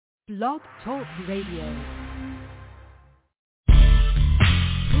Blog Talk Radio.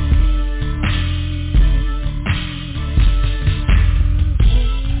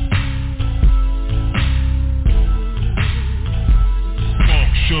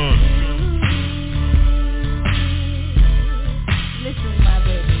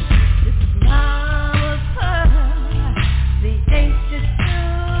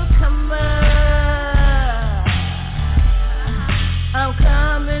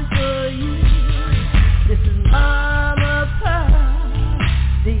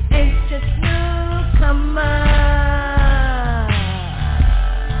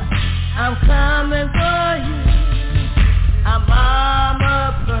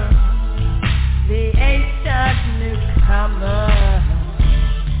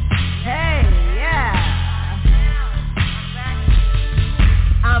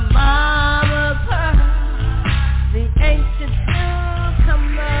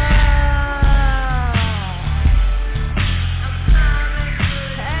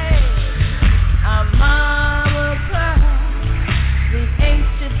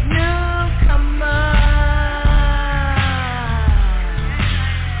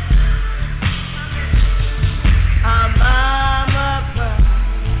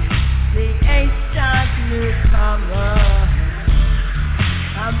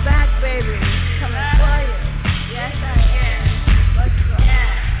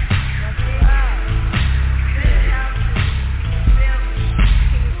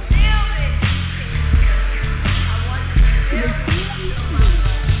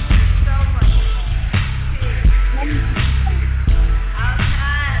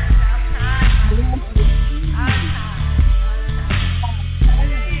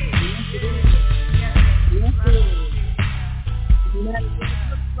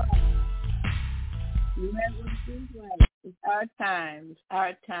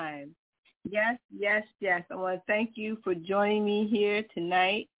 Yes. I want to thank you for joining me here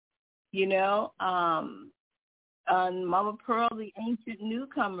tonight, on Mama Pearl, the Ancient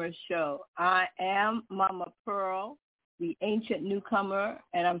Newcomer show. I am Mama Pearl, the Ancient Newcomer,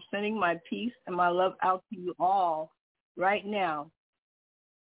 and I'm sending my peace and my love out to you all right now.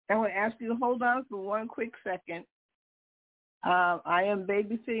 I want to ask you to hold on for one quick second. I am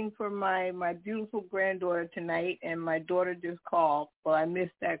babysitting for my beautiful granddaughter tonight, and my daughter just called. Well, I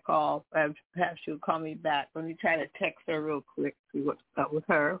missed that call. Perhaps she'll call me back. Let me try to text her real quick, see what's up with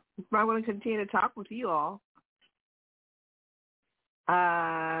her. I'm going to continue to talk with you all.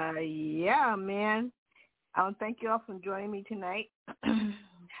 Yeah, man. I want to thank you all for joining me tonight.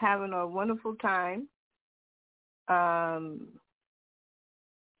 Having a wonderful time.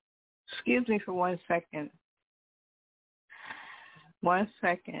 Excuse me for 1 second. 1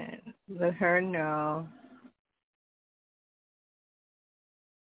 second. Let her know.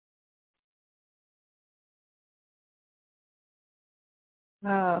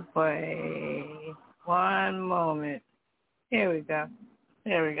 Oh, boy. 1 moment. Here we go.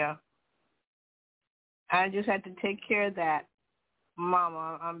 I just had to take care of that.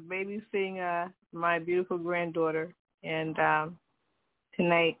 Mama, I'm babysitting my beautiful granddaughter, and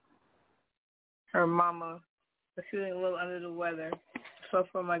tonight her mama is feeling a little under the weather. So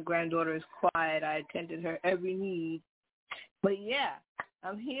far, my granddaughter is quiet. I attended her every need. But, yeah,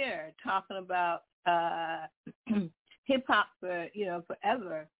 I'm here talking about hip-hop for,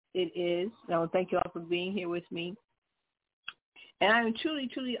 forever it is. So thank you all for being here with me. And I'm truly,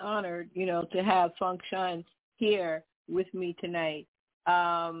 truly honored, to have Funk Shun here with me tonight.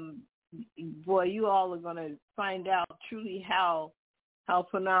 Boy, you all are going to find out truly how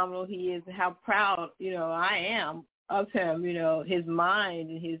phenomenal he is and how proud, I am of him, his mind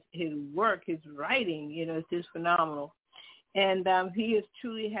and his work, his writing, is just phenomenal. And he is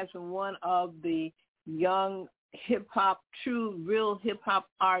truly has been one of the young hip-hop, true, real hip-hop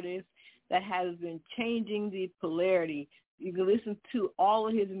artists that has been changing the polarity. You can listen to all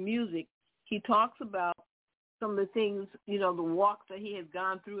of his music. He talks about some of the things, the walks that he has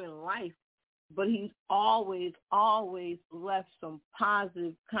gone through in life, but he's always left some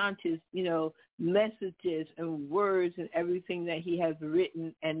positive, conscious, messages and words and everything that he has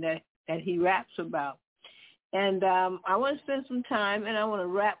written and that he raps about. And I want to spend some time, and I want to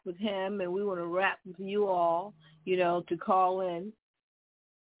rap with him, and we want to rap with you all, to call in,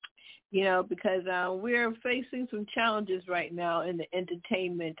 because we're facing some challenges right now in the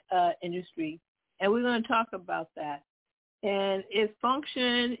entertainment industry, and we're going to talk about that. And if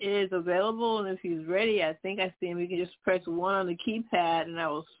Function is available and if he's ready, I think I see him. You can just press 1 on the keypad, and I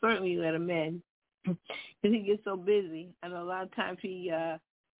will certainly let him in because he gets so busy. And a lot of times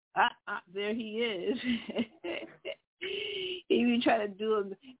there he is. He be trying to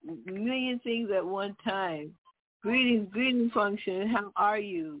do a million things at one time. Greeting function. How are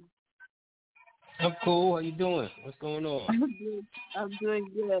you? I'm cool. How you doing? What's going on? I'm doing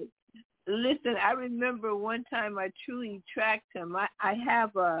good. Listen, I remember one time I truly tracked him. I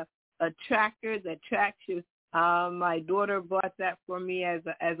have a tracker that tracks you. My daughter bought that for me as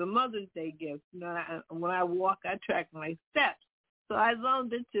a Mother's Day gift. You know, when I walk, I track my steps. So I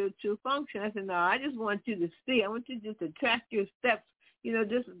loaned it to function. I said, no, I just want you to see. I want you just to track your steps, you know,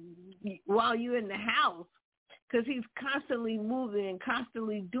 just while you're in the house. Because he's constantly moving and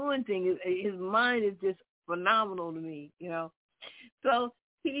constantly doing things. His mind is just phenomenal to me, you know. So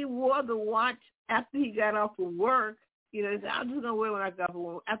he wore the watch after he got off of work. You know, he said, I'm just going to wear it when I got off of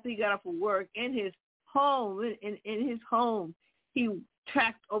work. After he got off of work, in his home, in his home, he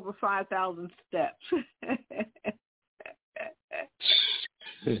tracked over 5,000 steps.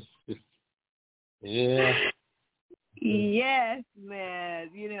 Yeah. Yes, man.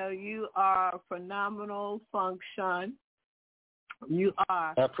 You know, you are phenomenal function. You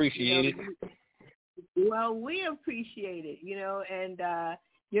are. I appreciate it. Well, we appreciate it, you know, and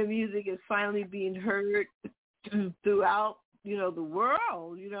your music is finally being heard throughout, you know, the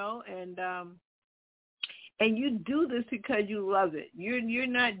world, you know, and you do this because you love it. You're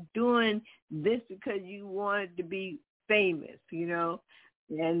not doing this because you want to be famous, you know.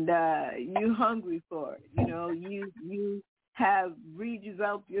 And you're hungry for it. You know, you have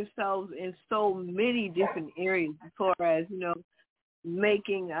redeveloped yourselves in so many different areas as far as, you know,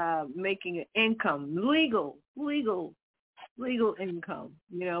 making an income, legal income,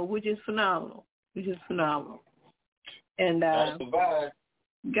 you know, which is phenomenal. And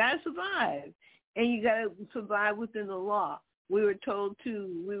gotta survive. And you gotta survive within the law. We were told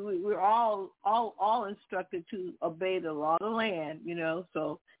to, we're all instructed to obey the law of the land, you know,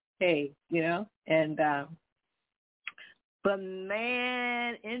 so, hey, you know, and, but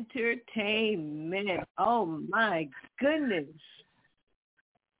man, entertainment, oh my goodness.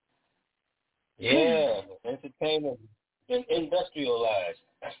 Yeah, entertainment, industrialized.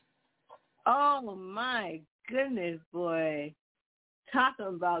 Oh my goodness, boy. Talking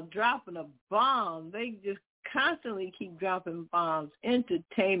about dropping a bomb. They just constantly keep dropping bombs.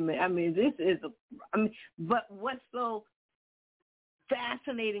 Entertainment. I mean, but what's so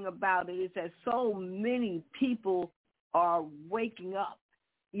fascinating about it is that so many people are waking up,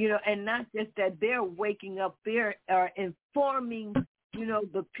 you know, and not just that they're waking up, they are informing, you know,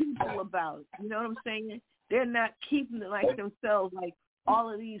 the people about it. You know what I'm saying? They're not keeping it like themselves, like all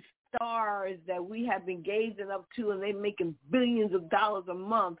of these stars that we have been gazing up to and they're making billions of dollars a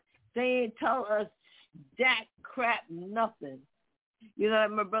month. They ain't tell us jack, crap, nothing. You know,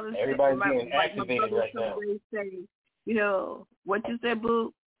 my brother said, everybody's being activated right now. Say, you know, what you said,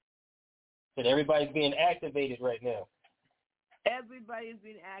 Boo? Said everybody's being activated right now. Everybody's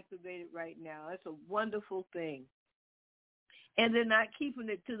being activated right now. That's a wonderful thing. And they're not keeping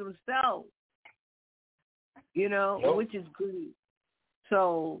it to themselves, you know, Nope. Which is good.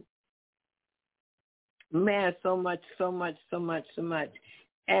 So, man, so much.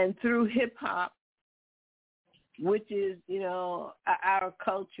 And through hip-hop, which is, you know, our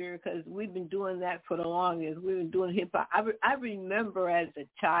culture, because we've been doing that for the longest. We've been doing hip-hop. I remember as a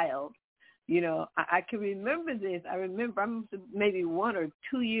child, you know, I can remember this. I'm maybe 1 or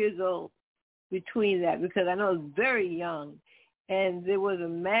 2 years old between that, because I know I was very young. And there was a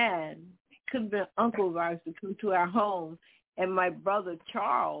man, it could have been an uncle of ours, to come to our home. And my brother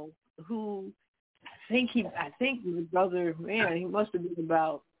Charles, who I think my brother, man, he must have been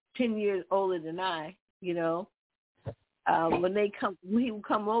about 10 years older than I, you know. When he would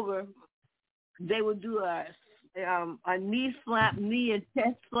come over, they would do a knee slap, knee and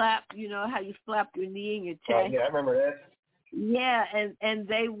chest slap. You know how you slap your knee and your chest. Oh, yeah, I remember that. Yeah, and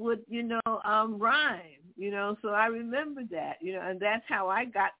they would, you know, rhyme. You know, so I remember that. You know, and that's how I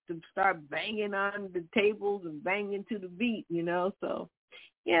got to start banging on the tables and banging to the beat. You know, so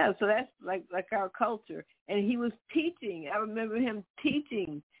yeah, so that's like our culture. And he was teaching. I remember him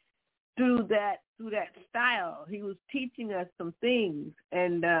teaching through that style. He was teaching us some things,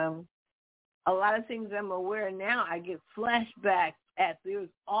 and a lot of things I'm aware now, I get flashbacks at. There's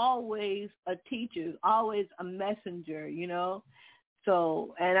always a teacher, always a messenger, you know.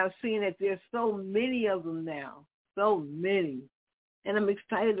 So, and I've seen that there's so many of them now, so many, and I'm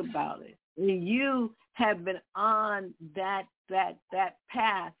excited about it. And you have been on that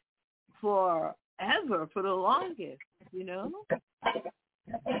path forever, for the longest, you know.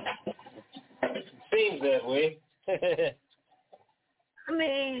 Seems that way. I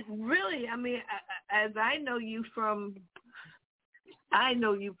mean, really, as I know you from I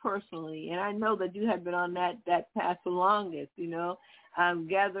know you personally, and I know that you have been on that path the longest, you know,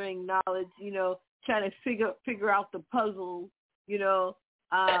 gathering knowledge, you know, trying to figure out the puzzle, you know,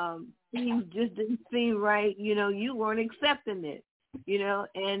 things just didn't seem right, you know, you weren't accepting it, you know,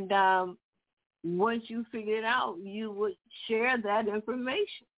 and once you figured it out, you would share that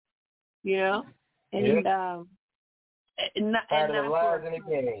information, you know, and tired of the lies and the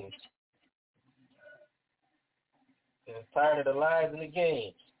games. Tired of the lies and the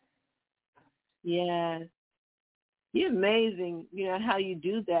games. Yeah. You're amazing, you know, how you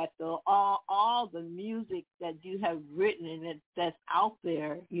do that, though. All the music that you have written and that's out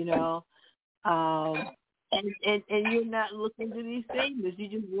there, you know, and you're not looking to be famous. You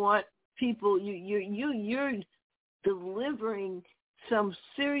just want people. You're delivering some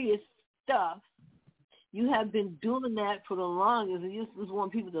serious stuff. You have been doing that for the longest, and you just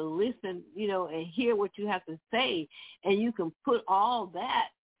want people to listen, you know, and hear what you have to say, and you can put all that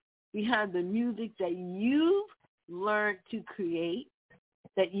behind the music that you've learned to create,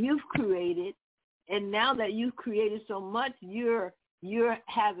 that you've created, and now that you've created so much, you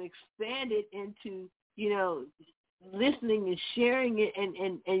have expanded into, you know, listening and sharing it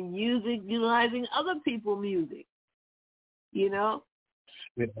and utilizing other people's music, you know?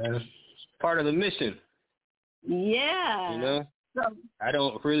 Yeah, part of the mission. Yeah. You know? So, I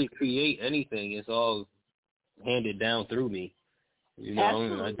don't really create anything. It's all handed down through me. You know,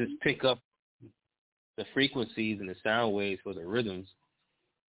 absolutely. and I just pick up the frequencies and the sound waves for the rhythms.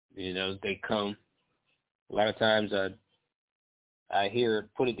 You know, they come. A lot of times I hear it,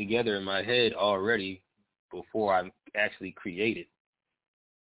 put it together in my head already before I actually create it,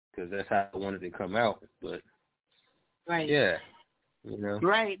 because that's how I wanted it to come out. But right. Yeah, you know.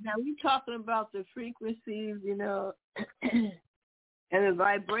 Right. Now we're talking about the frequencies, you know, and the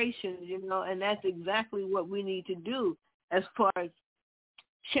vibrations, you know, and that's exactly what we need to do as far as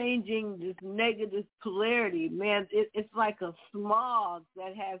changing this negative polarity. Man, it's like a smog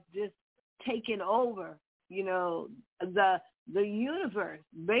that has just taken over, you know, the universe,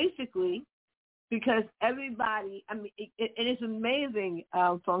 basically, because everybody, I mean, it's amazing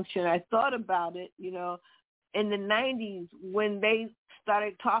function. I thought about it, you know, in the 90s when they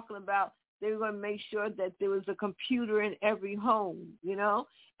started talking about they were going to make sure that there was a computer in every home, you know,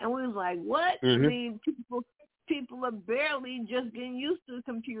 and we was like, what? Mm-hmm. I mean, people are barely just getting used to the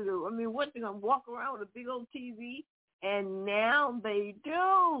computer. I mean, what, they're going to walk around with a big old TV? And now they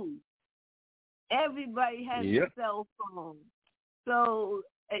do. Everybody has a cell phone. So,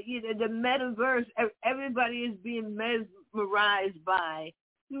 you know, the metaverse, everybody is being mesmerized by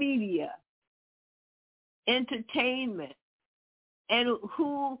media, entertainment, and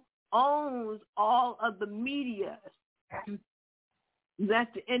who owns all of the media that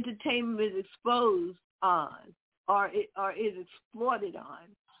the entertainment is exposed on or is exploited on.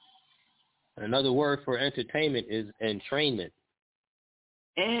 Another word for entertainment is entrainment.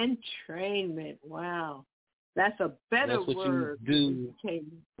 Entrainment. Wow. That's a better That's what word. you do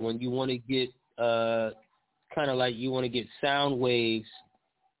when you want to get kind of like you want to get sound waves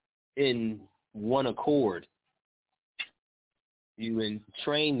in one accord. You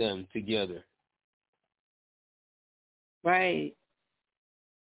entrain them together. Right.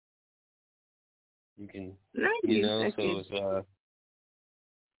 You can, Nice. you know, so it's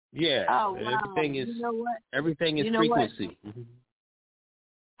yeah. Oh, wow. Everything is, you know what? everything is you know frequency. What?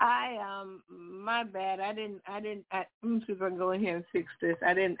 My bad. I didn't. Let me see if I can go in here and fix this.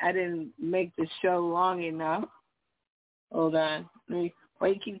 I didn't make the show long enough. Hold on.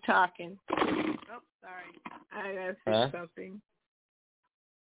 Wait, keep talking. Oh, sorry. I gotta fix something.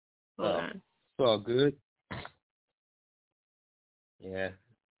 Hold on. It's all good. Yeah.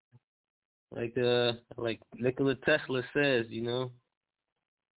 Like Nikola Tesla says, you know,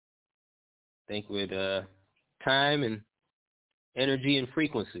 think with time and energy and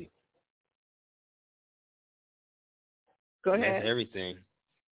frequency. Go ahead. That's everything.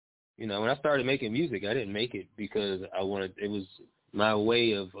 You know, when I started making music, I didn't make it because I wanted. It was my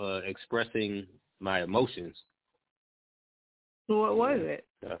way of expressing my emotions. What was it?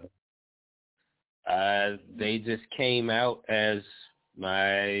 They just came out as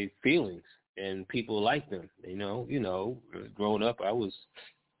my feelings, and people liked them. You know, growing up, I was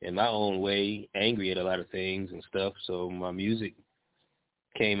in my own way angry at a lot of things and stuff. So my music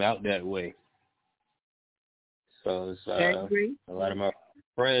came out that way. So it's, a lot of my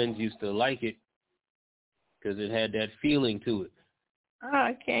friends used to like it because it had that feeling to it. Oh,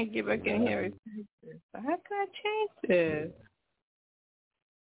 I can't get back in here. How can I change this?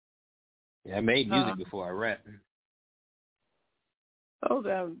 Yeah, I made music before I rapped. Hold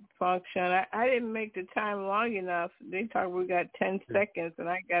on, function. I didn't make the time long enough. They talk we got 10 seconds, and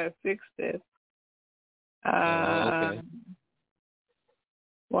I got to fix this. Okay.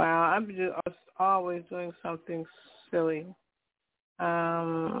 Wow, I'm just always doing something silly.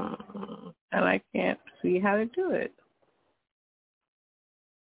 And I can't see how to do it.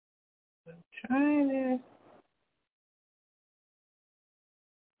 I'm trying to...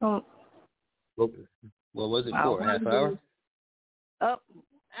 Oh. What was it for? A half hour? Oh,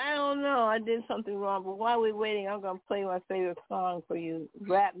 I don't know. I did something wrong. But while we're waiting, I'm going to play my favorite song for you,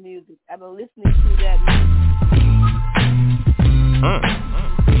 rap music. I've been listening to that music.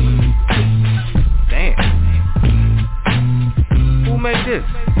 Damn. Who made this?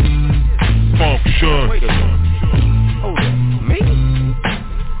 Function. Wait a minute. Hold up. Me?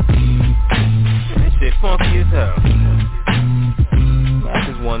 This shit funky as hell. I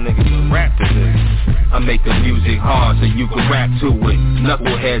just want niggas to rap to this. I make the music hard so you can rap to it.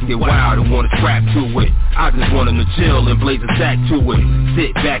 Knuckleheads get wild and wanna scrap to it. I just want them to chill and blaze a sack to it.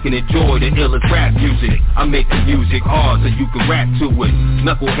 Sit back and enjoy the illest rap music. I make the music hard so you can rap to it.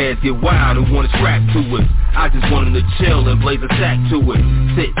 Knuckleheads get wild and wanna scrap to it. I just want them to chill and blaze a sack to it.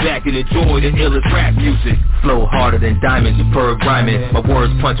 Sit back and enjoy the illest rap music. Flow harder than diamonds, superb rhyming. My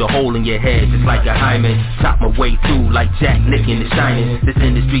words punch a hole in your head just like a hymen. Chop my way through like Jack Nick in The Shining. This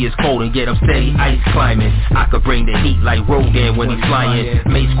industry is cold and yet I'm steady ice climbing. I could bring the heat like Rodan when he's flying.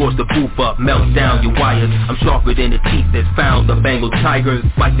 May scorch the roof up, melt down your wires. I'm sharper than the teeth that's found the Bengal tigers.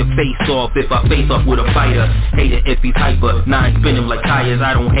 Fight the face off if I face off with a fighter. Hater if he's hyper, nine spin him like tires.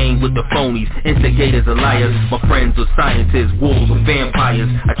 I don't hang with the phonies, instigators are liars. My friends are scientists, wolves are vampires.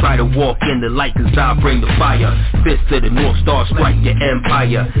 I try to walk in the light cause I bring the fire. Fist to the North Star, strike your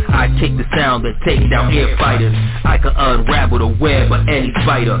empire. I kick the sound that takes down air fighters. I can unravel the web of any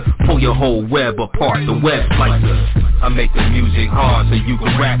spider. Pull your whole web apart, the web slicer. I make the music hard so you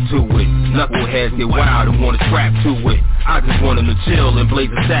can rap to it. Knuckleheads get wild and wanna scrap to it. I just want them to chill and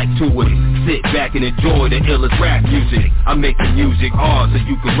blaze a sack to it. Sit back and enjoy the illest rap music. I make the music hard so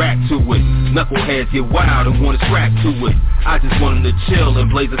you can rap to it. Knuckleheads get wild and wanna scrap to it. I just want them to chill and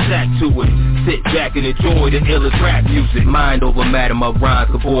blaze a sack to it. Sit back and enjoy the illest rap music. Mind over matter, my rhymes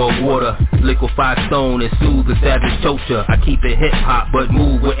could boil water. Liquefy stone and soothe the savage torture. I keep it hip hop but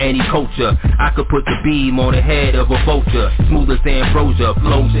move with any culture. I could put the beam on the head of a vulture. Smooth as ambrosia,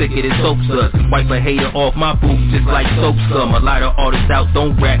 flow sicker than soap suds. Wipe a hater off my boots just like soap scum. A lot of artists out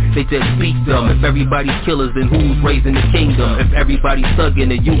don't rap, they just speak dumb. If everybody's killers, then who's raising the kingdom? If everybody's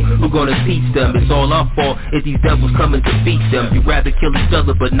thugging, then you who gonna teach them? It's all our fault if these devils coming to feed them. You rather kill each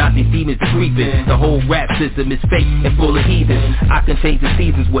other but not these demons are creeping. The whole rap system is fake and full of heathens. I can change the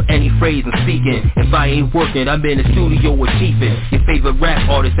seasons with any phrase I'm speaking. If I ain't working, I'm in the studio achieving. Your favorite rap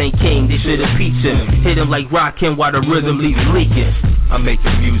artist ain't king, they should impeach him. Hit him like Rakim while the rhythm leaves leaking. I make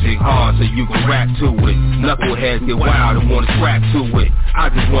the music hard so you can rap to it. Knuckleheads get wild and wanna scrap to it. I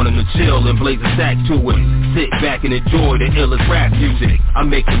just want them to chill and blaze a sack to it. Sit back and enjoy the illest rap music. I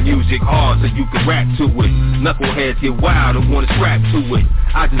make the music hard so you can rap to it. Knuckleheads get wild and wanna scrap to it.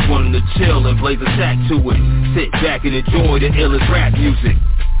 I just want them to chill and blaze a sack to it. Sit back and enjoy the illest rap music.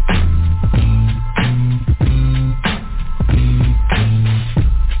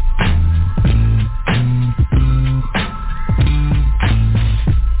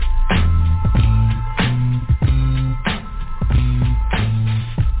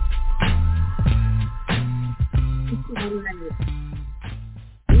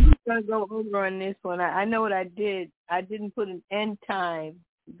 Gonna go over on this one. I know what I did. I didn't put an end time.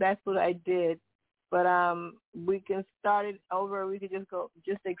 That's what I did. But we can start it over. We could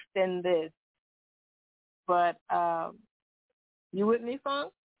just extend this. But you with me,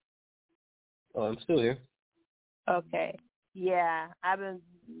 Funk? Oh, I'm still here. Okay. Yeah,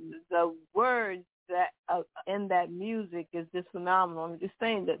 the words that in that music is just phenomenal. I'm just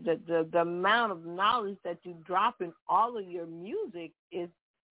saying that the amount of knowledge that you drop in all of your music is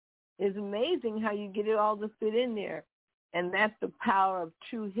amazing, how you get it all to fit in there. And that's the power of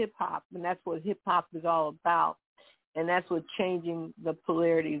true hip-hop, and that's what hip-hop is all about. And that's what changing the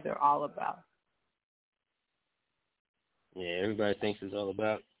polarities are all about. Yeah, everybody thinks it's all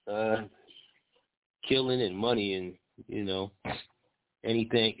about killing and money and,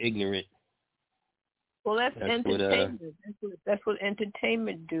 anything ignorant. Well, that's entertainment. That's what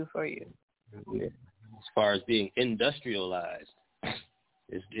entertainment do for you. Yeah. As far as being industrialized.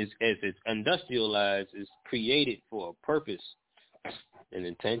 It's industrialized, it's created for a purpose and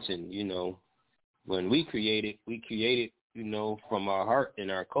intention, When we create it, from our heart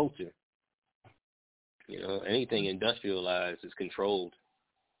and our culture. Anything industrialized is controlled.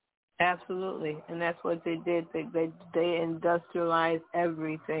 Absolutely, and that's what they did. They industrialized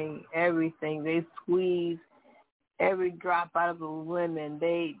everything. They squeezed every drop out of the lemon.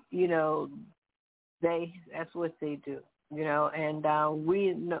 That's what they do. And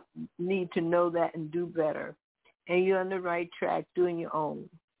we need to know that and do better. And you're on the right track, doing your own.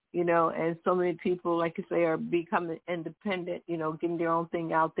 And so many people, like you say, are becoming independent. Getting their own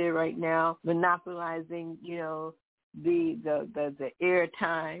thing out there right now, monopolizing. The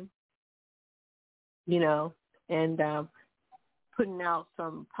airtime. And putting out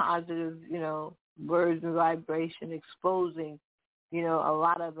some positive, words and vibration, exposing, a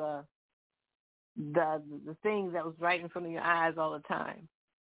lot of the things that was right in front of your eyes all the time,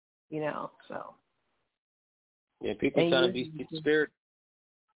 so. Yeah, people trying to be spirit,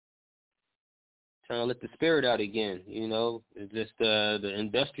 trying to let the spirit out again, It's just the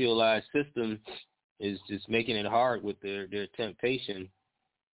industrialized system is just making it hard with their temptation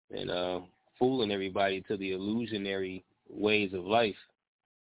and fooling everybody to the illusionary ways of life,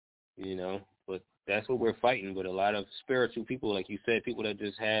 But that's what we're fighting with. A lot of spiritual people, like you said, people that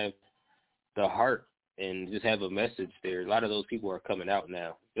just have the heart and just have a message there. A lot of those people are coming out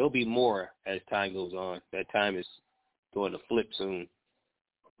now. There'll be more as time goes on. That time is going to flip soon.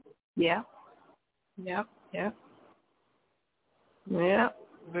 Yeah. Yep.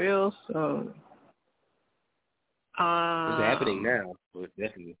 Real soon. It's happening now, so it's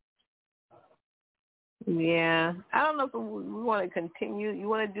definitely. Yeah, I don't know if we want to continue. You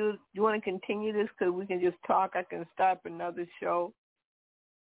want to continue this because we can just talk. I can start up another show.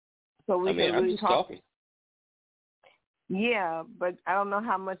 So we can really I'm just talk. talking. Yeah, but I don't know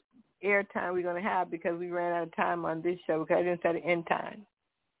how much airtime we're going to have because we ran out of time on this show because I didn't set an end time.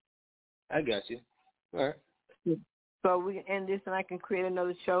 I got you. All right. So we can end this and I can create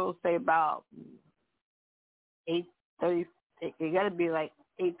another show, say about 8:30. It got to be like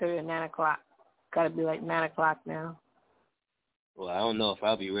 8:30 or 9 o'clock. Got to be like 9 o'clock now. Well, I don't know if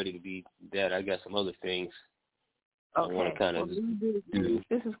I'll be ready to be that. I got some other things. Okay. I want to kind of do.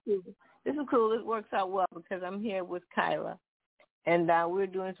 This is cool. This is cool. It works out well because I'm here with Kyla, and we're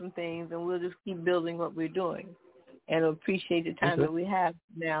doing some things, and we'll just keep building what we're doing, and appreciate the time that we have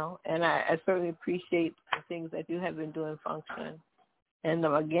now. And I certainly appreciate the things that you have been doing function. And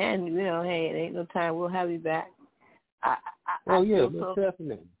again, hey, it ain't no time. We'll have you back.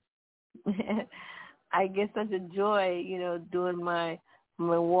 Definitely. I get such a joy, doing my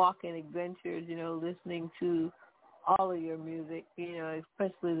walking adventures, listening to all of your music,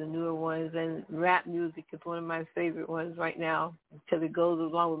 especially the newer ones. And rap music is one of my favorite ones right now because it goes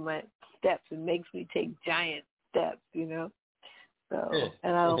along with my steps. It makes me take giant steps, So,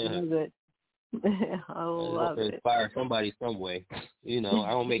 and I love it. I love it. Inspire somebody some way. I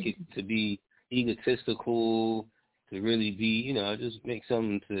don't make it to be egotistical, to really be, just make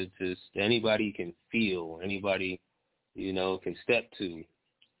something to anybody can feel, anybody, can step to.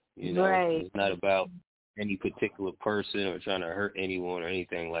 Right. It's not about any particular person or trying to hurt anyone or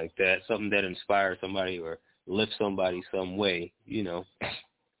anything like that. Something that inspires somebody or lifts somebody some way, And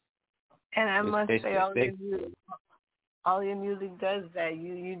I must say, all your music does that.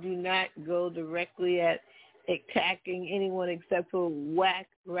 You do not go directly at attacking anyone except for whack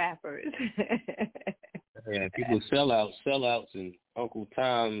rappers. Yeah, people sellouts and Uncle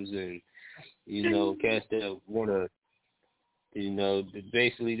Toms and, cats that want to,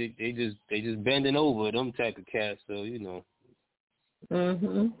 basically they just bending over, them type of cats. So,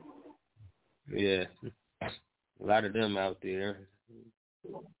 Yeah, a lot of them out there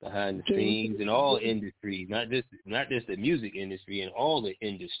behind the scenes in all industries, not just the music industry, in all the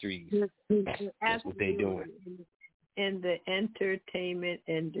industries. That's what they're doing. In the entertainment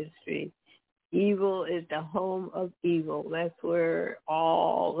industry, evil is the home of evil. That's where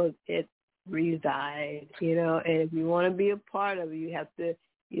all of it resides, And if you want to be a part of it, you have to,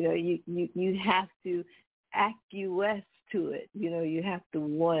 you have to acquiesce to it. You have to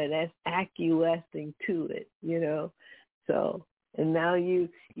want it. That's acquiescing to it. So. And now they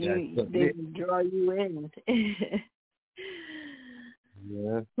draw you in.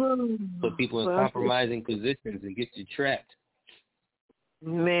 Yeah. Put people in compromising positions and get you trapped.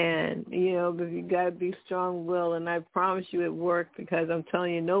 Man, but you got to be strong-willed, and I promise you it worked because I'm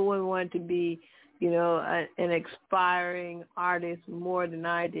telling you, no one wanted to be, an expiring artist more than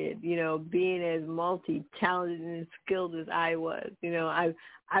I did, being as multi-talented and skilled as I was.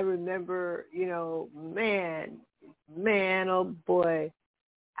 I remember, man, oh boy,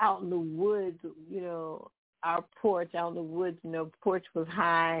 out in the woods, our porch out in the woods, porch was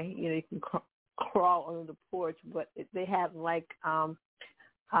high, you can crawl under the porch, but they have like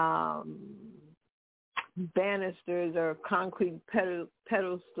banisters or concrete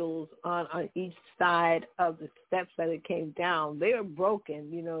pedestals on each side of the steps that it came down. They were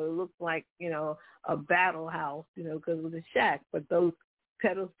broken. You know, it looked like, you know, a battle house, you know, because it was a shack. But those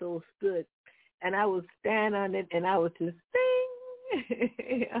pedestals stood. And I would stand on it and I would just sing.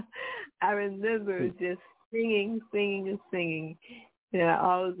 I remember just singing. You know, I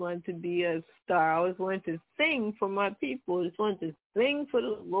always wanted to be a star. I always wanted to sing for my people. I just wanted to sing for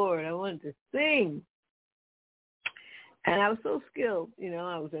the Lord. I wanted to sing. And I was so skilled, you know.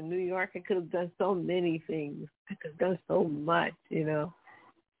 I was in New York. I could have done so many things. I could have done so much, you know.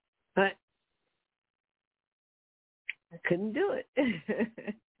 But I couldn't do it.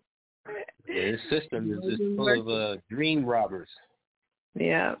 The system is just full of dream robbers.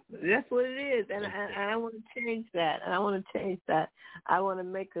 Yeah, that's what it is. And I want to change that. I want to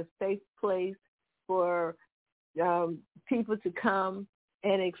make a safe place for people to come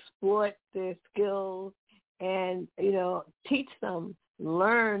and exploit their skills and, you know, teach them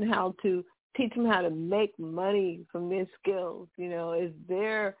how to make money from their skills. You know, it's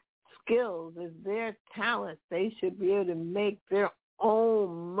their skills, it's their talent. They should be able to make their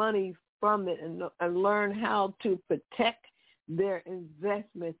own money from it and learn how to protect their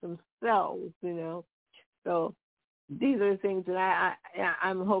investments themselves, you know. So these are the things that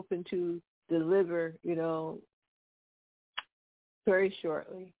I'm hoping to deliver, you know, very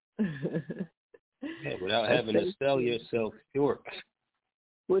shortly. Yeah, without having to sell yourself short.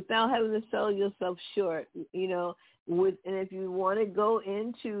 Without having to sell yourself short, you know. And if you want to go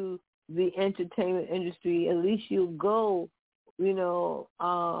into the entertainment industry, at least you'll go, you know,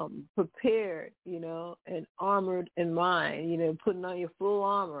 prepared, you know, and armored in mind, you know, putting on your full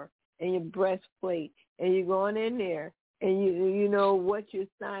armor and your breastplate, and you're going in there, and you know what you're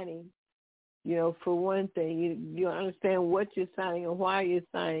signing, you know, for one thing. You understand what you're signing and why you're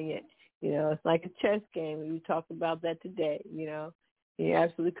signing it. You know, it's like a chess game. We talked about that today, you know. You're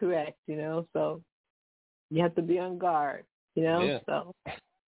absolutely correct, you know, so you have to be on guard, you know. Yeah. So,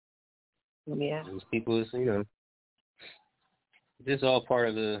 yeah. Those people, you know, this is all part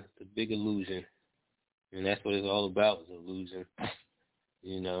of the big illusion. And that's what it's all about, is illusion.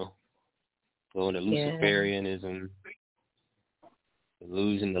 You know, going to Luciferianism,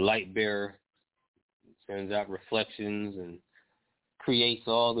 illusion, the light bearer sends out reflections and creates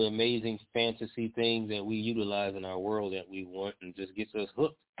all the amazing fantasy things that we utilize in our world that we want, and just gets us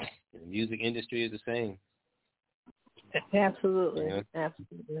hooked. And the music industry is the same. Absolutely. Yeah.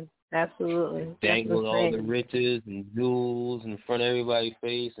 Absolutely. Dangle all the riches and jewels in front of everybody's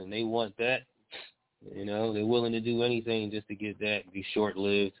face, and they want that. You know, they're willing to do anything just to get that, be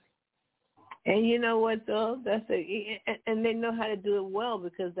short-lived. And you know what, though? And they know how to do it well,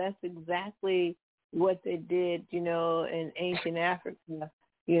 because that's exactly what they did, you know, in ancient Africa,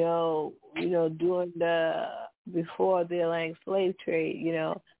 you know, during before the Atlantic slave trade. You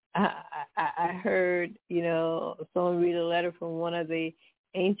know, I heard, you know, someone read a letter from one of the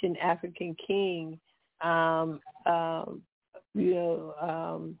ancient African kings,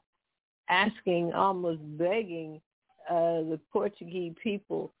 asking, almost begging the Portuguese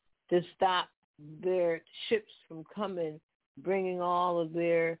people to stop their ships from coming, bringing all of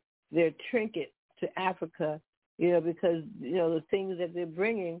their trinkets to Africa, you know, because, you know, the things that they're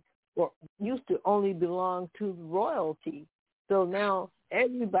bringing used to only belong to royalty. So now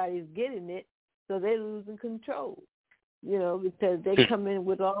everybody's getting it, so they're losing control, you know, because they come in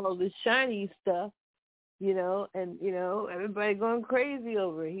with all of this shiny stuff, you know, and, you know, everybody going crazy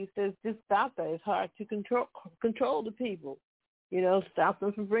over it. He says, just stop that. It's hard to control the people, you know, stop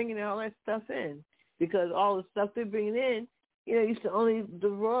them from bringing all that stuff in, because all the stuff they're bringing in, you know, used to only the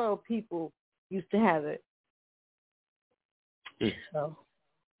royal people used to have it. So,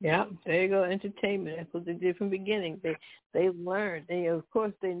 yeah, there you go, entertainment. That's what they did from the beginning. They learned. And, of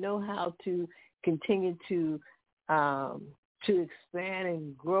course, they know how to continue to expand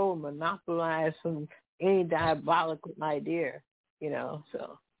and grow and monopolize from any diabolical idea, you know.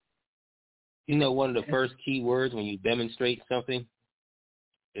 So, you know, one of the first key words when you demonstrate something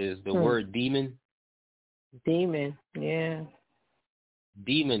is the word demon. Demon, yeah.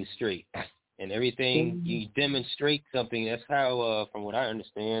 Demonstrate. And everything you demonstrate something. That's how, from what I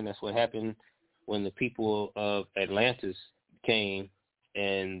understand, that's what happened when the people of Atlantis came,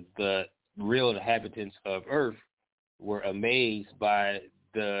 and the real inhabitants of Earth were amazed by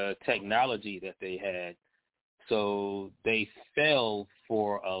the technology that they had. So they fell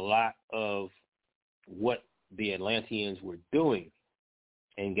for a lot of what the Atlanteans were doing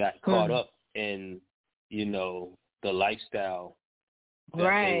and got caught up in, you know, the lifestyle that they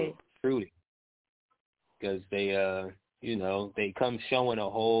were recruiting. Because they, you know, they come showing a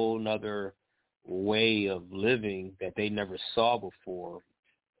whole nother way of living that they never saw before,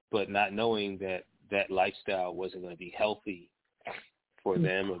 but not knowing that that lifestyle wasn't going to be healthy for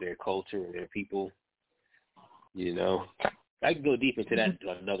them or their culture or their people. You know, I can go deep into that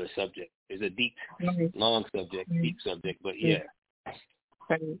another subject. It's a deep, long subject, deep subject, but yeah.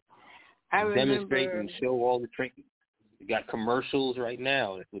 I demonstrate and show all the tricks. You got commercials right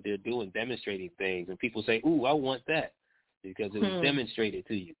now. That's what they're doing, demonstrating things. And people say, ooh, I want that because it was demonstrated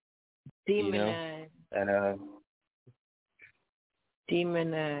to you. Demonized. You know?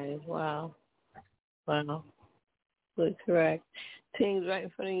 Demonized. Wow. Good, correct. Things right in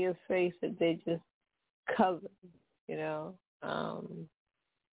front of your face that they just cover, you know.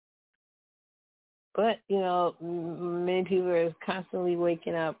 But, you know, many people are constantly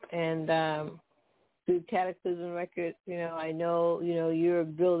waking up, and through Cataclysm Records, you know, I know, you know, you're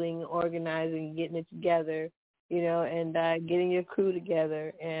building, organizing, getting it together, you know, and getting your crew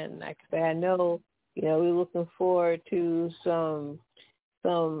together. And like I say, I know, you know, we're looking forward to some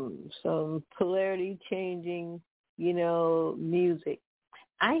polarity changing, you know, music.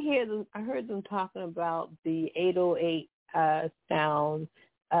 I heard them talking about the 808 sound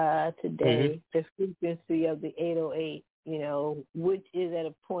today, the frequency of the 808, you know, which is at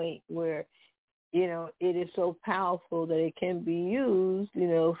a point where, you know, it is so powerful that it can be used, you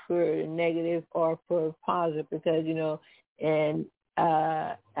know, for negative or for positive, because, you know, and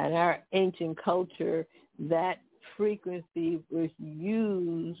our ancient culture, that frequency was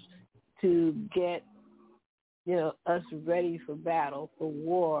used to get, you know, us ready for battle, for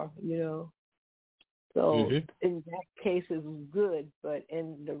war, you know. So in that case, it was good, but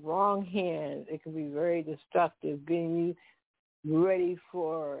in the wrong hands, it can be very destructive, getting you ready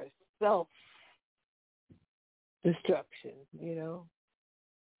for self-destruction, you know.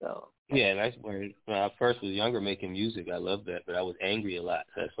 So yeah, that's where when I first was younger making music, I loved that, but I was angry a lot.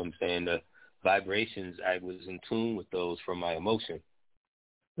 That's what I'm saying. The vibrations, I was in tune with those from my emotion.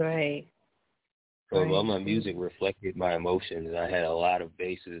 Right. So all my music reflected my emotions, and I had a lot of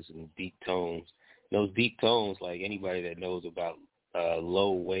basses and deep tones. Those deep tones, like anybody that knows about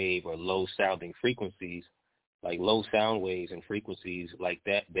low wave or low sounding frequencies, like low sound waves and frequencies like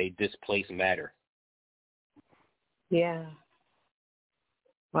that, they displace matter. Yeah.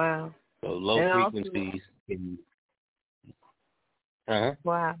 Wow. So low and frequencies can...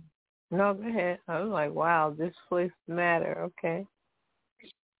 Wow. No, go ahead. I was like, wow, displace matter. Okay.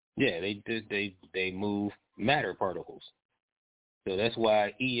 Yeah, they move matter particles. So that's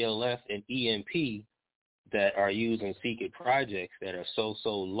why ELF and EMP that are used in secret projects that are so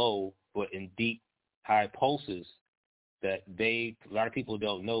low but in deep, high pulses, that a lot of people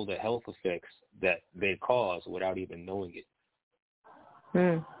don't know the health effects that they cause without even knowing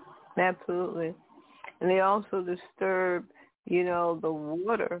it. Absolutely. And they also disturb, you know, the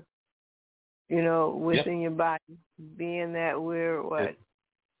water, you know, within your body, being that we're,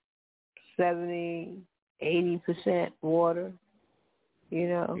 70, 80% water, you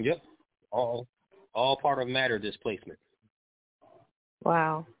know. Yep. All part of matter displacement.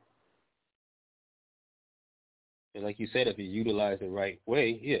 Wow. And like you said, if you utilize the right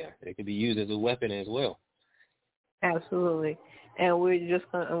way, it can be used as a weapon as well. Absolutely. And we're just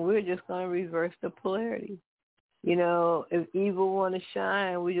gonna reverse the polarity. You know, if evil want to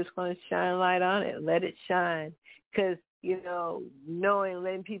shine, we're just gonna shine light on it. Let it shine, because you know,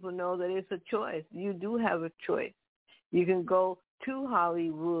 letting people know that it's a choice. You do have a choice. You can go to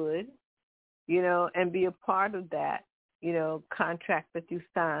Hollywood, you know, and be a part of that, you know, contract that you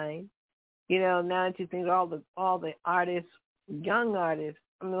sign. You know, now that you think all the artists, young artists,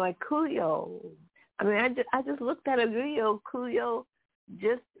 I mean, like Coolio. I mean, I just looked at a video of Coolio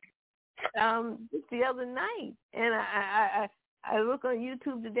just the other night, and I look on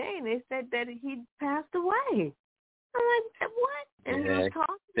YouTube today, and they said that he passed away. I'm like, what? And he was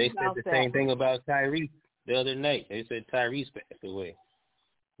talking they about said the same thing about Tyrese the other night. They said Tyrese passed away.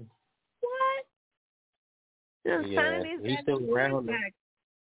 What? He's still around.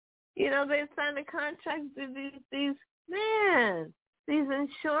 You know, they signed a contract with these insurance, these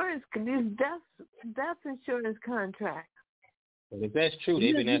death insurance contracts. And if that's true,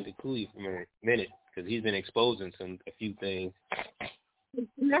 they've been after Cooley for a minute because he's been exposing a few things.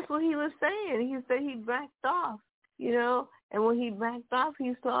 And that's what he was saying. He said he backed off, you know, and when he backed off,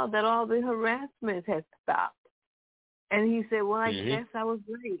 he saw that all the harassment had stopped. And he said, well, I guess I was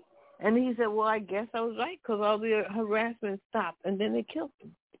right. And he said, well, I guess I was right because all the harassment stopped. And then they killed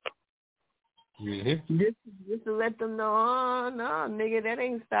him. Just to let them know, oh, no, nigga, that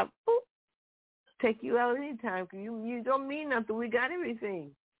ain't stopped. Boop. Take you out anytime because you don't mean nothing. We got everything.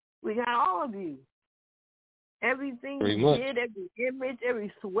 We got all of you. Everything Pretty you much. did, every image,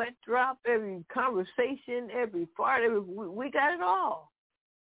 every sweat drop, every conversation, every fart, we got it all.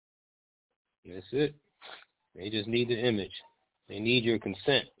 That's it. They just need the image. They need your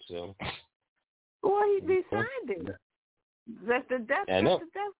consent. So. Well, he signed it. That's the death. I know.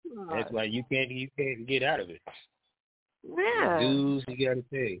 That's the death. That's why you can't get out of it. Yeah. The dues you gotta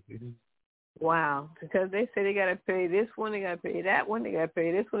pay. Wow. Because they say they gotta pay this one, they gotta pay that one, they gotta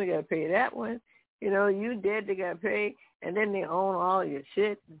pay this one, they gotta pay that one. You know, you dead, they gotta pay, and then they own all your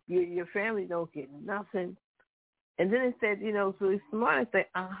shit. Your family don't get nothing. And then it said, you know, so it's smart. It's like,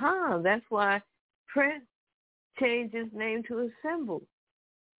 that's why Prince changed his name to a symbol.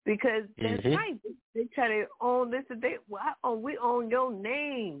 Because that's right. They try to own this and we own your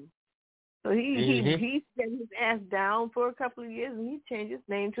name. So he set his ass down for a couple of years and he changed his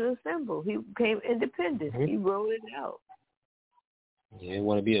name to a symbol. He became independent. He wrote it out. He didn't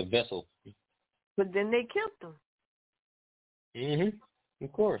want to be a vessel. But then they killed him.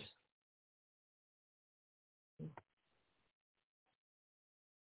 Of course.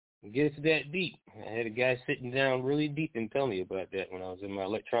 Get it that deep. I had a guy sitting down really deep and tell me about that when I was in my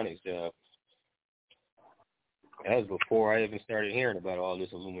electronics job. That was before I even started hearing about all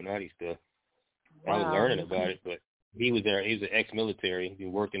this Illuminati stuff. Wow. I was learning about it, but he was there. He was an ex-military. He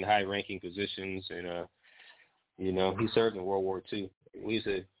worked in high-ranking positions, and you know, he served in World War II. We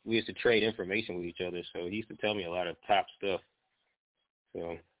used to trade information with each other, so he used to tell me a lot of top stuff.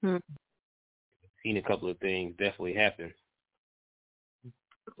 So, seen a couple of things definitely happen.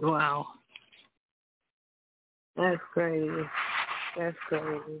 Wow. That's crazy. That's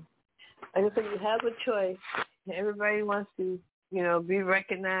crazy. Like I said, you have a choice. Everybody wants to, you know, be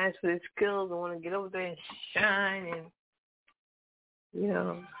recognized for their skills and want to get over there and shine and, you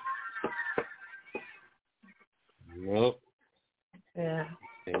know. Nope. Yeah.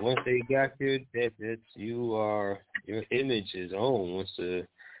 And once they got you, your image is on. Once to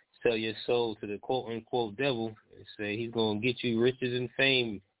sell your soul to the quote-unquote devil and say he's going to get you riches and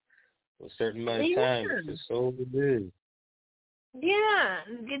fame for a certain amount of time. It's the soul it is. Yeah,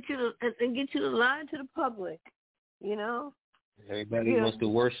 and get you to lie to the public, you know. Everybody wants to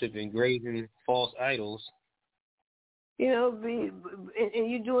worship engraving false idols. You know,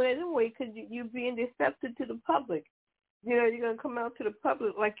 and you're doing it anyway because you're being deceptive to the public. You know, you're going to come out to the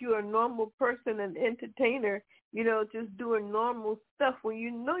public like you're a normal person, an entertainer, you know, just doing normal stuff when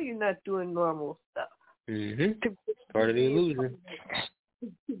you know you're not doing normal stuff. Part of the illusion.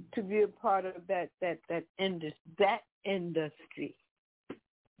 To be a part of that industry.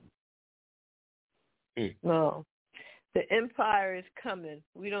 No. The empire is coming.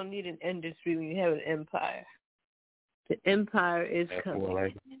 We don't need an industry when you have an empire. The empire is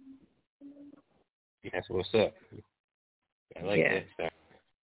coming. That's what's up. I like that stuff.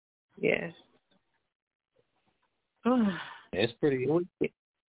 Yes. It's pretty wicked.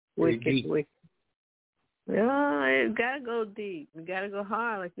 Yeah, it gotta go deep. You gotta go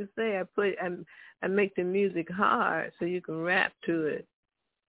hard, like you say. I make the music hard so you can rap to it.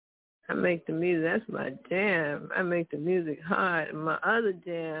 I make the music. That's my jam. I make the music hard. And my other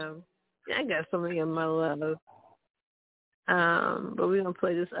jam, I got so many of my love. But we're gonna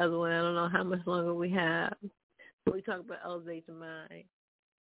play this other one. I don't know how much longer we have. But we talk about elevate the mind.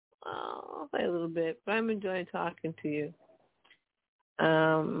 I'll play a little bit, but I'm enjoying talking to you.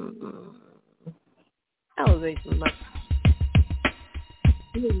 Elevate the mind.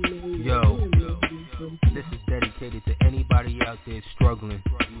 Yo, this is dedicated to anybody out there struggling.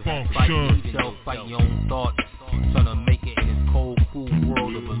 Fighting yourself, fighting your own thoughts, trying to make it in this cold, cruel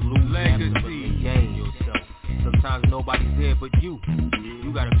world of illusion and game. Sometimes nobody's there but you.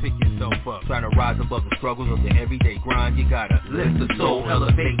 You gotta pick yourself up. Trying to rise above the struggles of the everyday grind. You gotta lift the soul,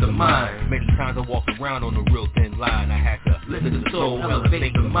 elevate the mind. Many times I walked around on a real thin line. I had to lift the soul,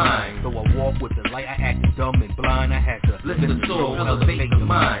 elevate the mind. Though I walk with the light, I acted dumb and blind. I had to lift the soul, elevate the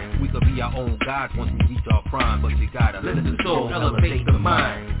mind. We could be our own gods once we reach our prime, but you gotta lift the soul, elevate the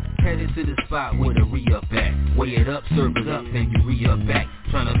mind. Headed to the spot where the re-up at. Weigh it up, serve it up, then you re-up back.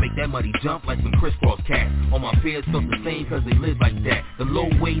 Trying to make that money jump like some crisscross cats. All my peers felt the same cause they live like that. The low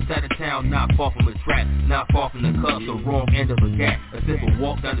wage side of town, not far from a trap. Not far from the cuffs, the wrong end of a gap. A simple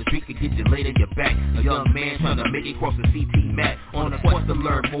walk down the street could get you laid in your back. A young man trying to make it across the CT mat. On a quest to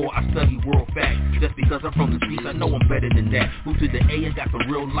learn more, I study world facts. Just because I'm from the streets, I know I'm better than that. Move to the A and got some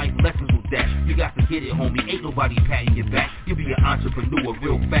real life lessons with that. You got to get it, homie, ain't nobody patting your back. You be an entrepreneur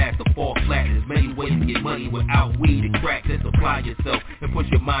real fast to fall flat. There's many ways to get money without weed and crack. Just apply yourself and put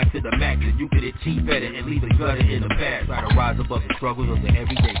push your mind to the max, and you can achieve better and leave the gutter in the past. Try to rise above the struggles of the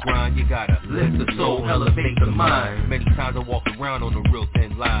everyday grind. You gotta lift the soul, elevate the mind. Many times I walked around on a real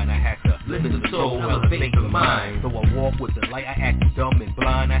thin line. I had to lift the soul, elevate the mind. So I walk with the light, I acted dumb and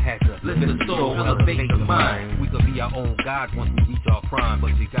blind. I had to lift the soul, elevate the mind. We could be our own gods once we reach our prime,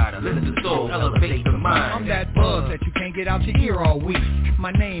 but you gotta lift the soul, elevate the mind. I'm that buzz that you can't get out your ear all week.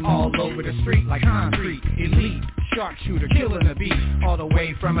 My name all over the street like concrete, elite, sharpshooter, killing the beat. All the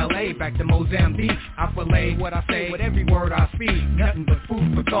way from LA back to Mozambique. I fillet what I say with every word I speak. Nothing but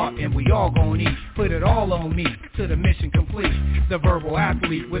food for thought, and we all gon' eat. Put it all on me, to the mission complete. The verbal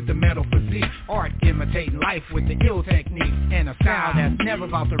athlete with the mental physique. Art imitating life with the ill technique. And a style that's never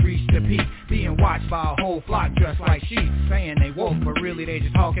about to reach the peak. Being watched by a whole flock dressed like sheep. Saying they woke, but really they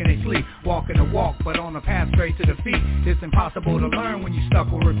just talk and they sleep. Walking the walk, but on the path straight to defeat. It's impossible to learn when you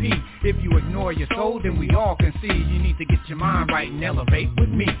stuck or repeat. If you ignore your soul, then we all can see. You need to get your mind right and elevate with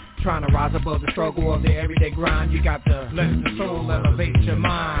me. Trying to rise above the struggle of the everyday grind. You got to let the soul elevate your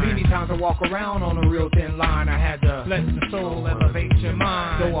mind. Many times I walk around on a real thin line. I had to let the soul elevate your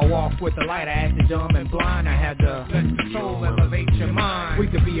mind. Though I walk with the light, I acted dumb and blind. I had to let the soul elevate your mind. We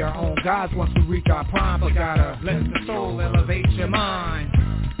could be our own gods once we reach our prime, but gotta let the soul elevate your mind.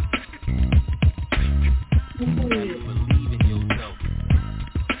 You have to believe in yourself.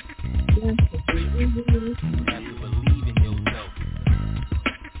 You have to believe in yourself. You have to believe in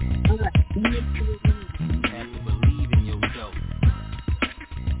yourself.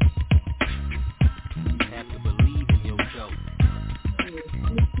 You have to believe in yourself.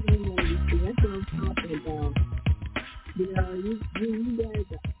 That's what I'm talking about. You know, you guys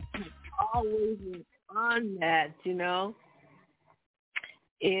have always been on that, you know.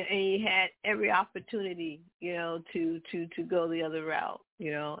 And you had every opportunity, you know, to go the other route,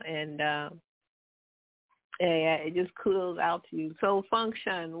 you know, and it just kudos out to you. So,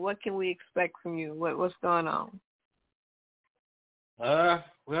 Function, what can we expect from you? What's going on? Well,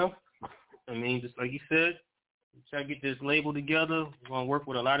 I mean, just like you said, try to get this label together. We're going to work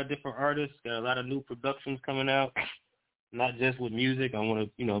with a lot of different artists. Got a lot of new productions coming out, not just with music. I want to,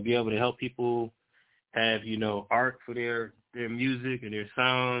 you know, be able to help people have, you know, art for their music and their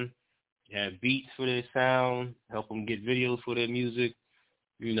sound, have beats for their sound, help them get videos for their music,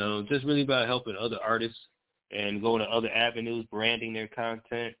 you know, just really about helping other artists and going to other avenues, branding their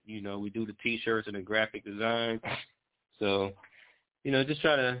content. You know, we do the T-shirts and the graphic design. So, you know, just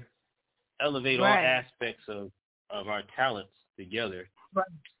try to elevate all aspects of our talents together.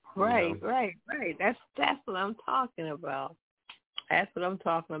 Right. That's what I'm talking about. That's what I'm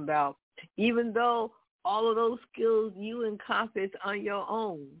talking about. Even though all of those skills you encompass on your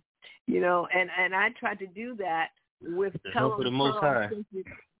own, you know, and I try to do that with Pearl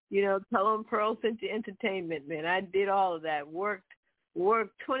Center Entertainment, man. I did all of that. Worked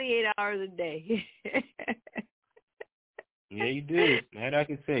 28 hours a day. Yeah, you did. That I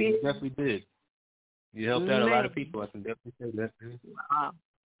can say. You definitely did. You helped out a lot of people. I can definitely say that. Wow.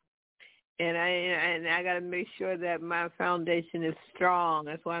 And I got to make sure that my foundation is strong.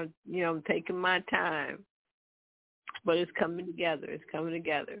 That's why I'm taking my time. But it's coming together.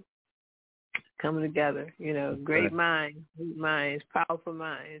 You know, great minds, powerful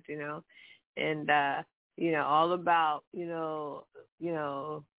minds. You know, and all about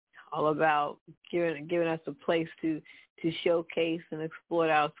giving us a place to showcase and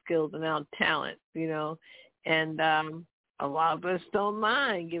exploit our skills and our talent. You know, and a lot of us don't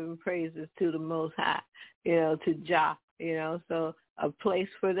mind giving praises to the Most High, you know, to Jah, you know, so a place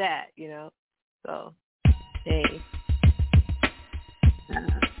for that, you know. So, hey.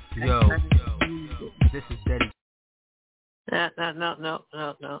 Yo, this is Daddy. No, I don't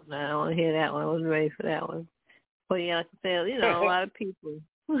want to hear that one. I wasn't ready for that one. But yeah, like I said, you know, a lot of people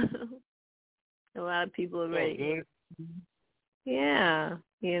are ready. Yeah,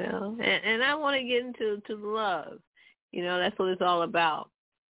 you know, and I want to get into the love. You know, that's what it's all about.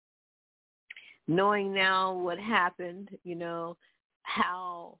 Knowing now what happened, you know,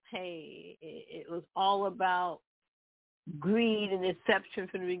 how, it was all about greed and deception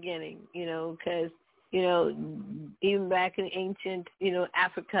from the beginning, you know, because, you know, even back in ancient, you know,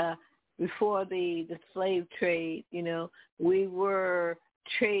 Africa, before the slave trade, you know, we were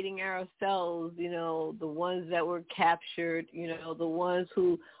trading ourselves, you know, the ones that were captured, you know, the ones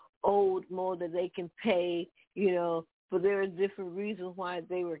who owed more than they can pay, you know, but there are different reasons why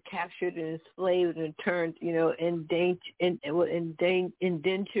they were captured and enslaved and turned, you know,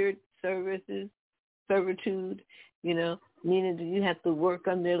 indentured servitude, you know. meaning that you have to work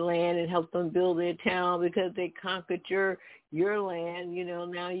on their land and help them build their town because they conquered your land.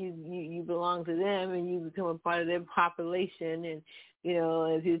 Now you belong to them and you become a part of their population. And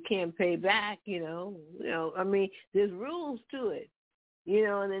if you can't pay back, I mean, there's rules to it.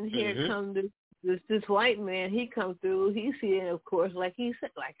 And then here comes this white man. He comes through. He see it, of course, like I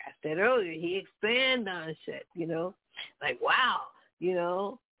said earlier, he expand on shit. Like wow,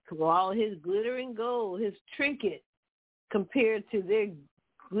 all his glittering gold, his trinket, compared to their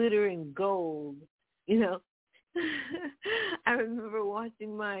glittering gold. I remember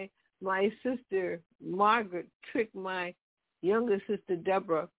watching my sister Margaret trick my younger sister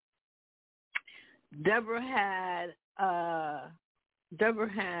Deborah. Deborah had, I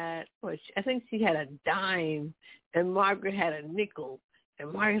think she had a dime, and Margaret had a nickel.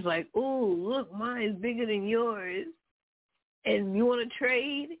 And Margaret's like, "Ooh, look, mine's bigger than yours. And you want to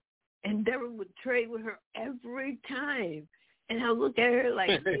trade?" And Deborah would trade with her every time. And I look at her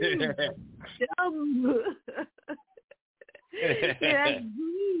like, dumb. That's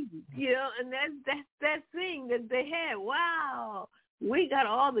greed, and that's that thing that they had. Wow, we got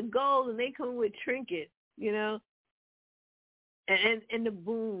all the gold, and they come with trinkets, and the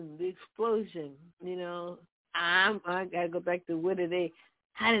boom, the explosion, I gotta go back to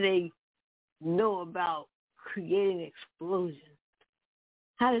how do they know about creating explosions?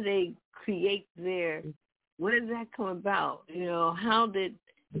 How do they create where did that come about? How is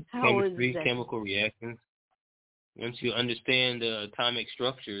that? Chemical reactions. Once you understand the atomic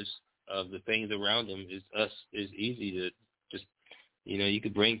structures of the things around them, it's easy to just, you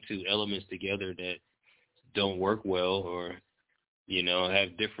could bring two elements together that don't work well or,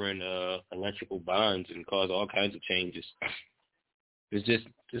 have different electrical bonds and cause all kinds of changes. It's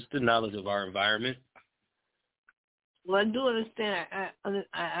just the knowledge of our environment. Well, I do understand.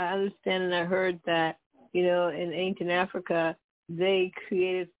 I understand, and I heard that, in ancient Africa, they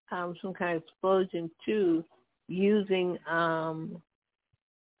created some kind of explosion too, using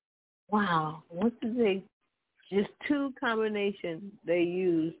just two combinations they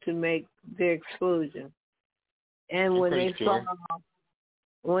used to make their explosion. And when they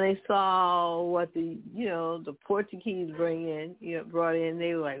saw what the Portuguese brought in,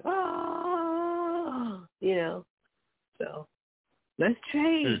 they were like, oh, so let's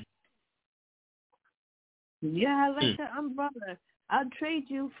trade. Yeah, I like that umbrella. I'll trade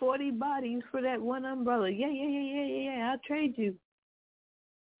you 40 bodies for that one umbrella. Yeah. I'll trade you.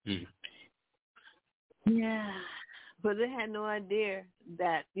 Yeah, but they had no idea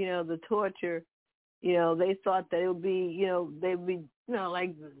that the torture. They thought that it would be they'd be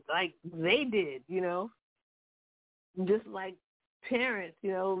like they did. Just like parents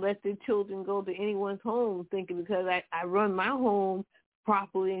let their children go to anyone's home thinking because I run my home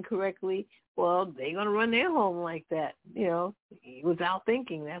properly and correctly, well, they're going to run their home like that, without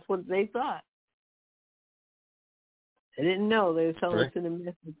thinking. That's what they thought. They didn't know they were telling us in the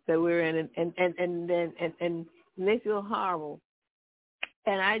message that we're in, and they feel horrible.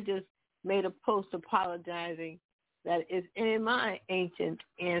 And I just made a post apologizing that if any of my ancient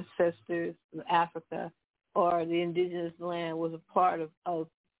ancestors of Africa or the indigenous land was a part of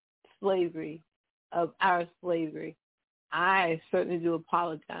slavery, of our slavery, I certainly do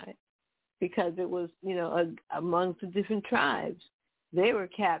apologize because it was, amongst the different tribes. They were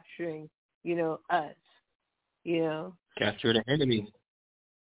capturing, us, Capture the enemy.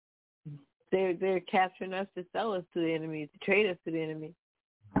 They're capturing us to sell us to the enemy, to trade us to the enemy.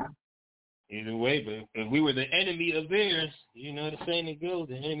 Either way, but if we were the enemy of theirs, the saying that goes,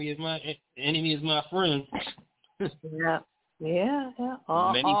 the enemy is my friend. Yeah.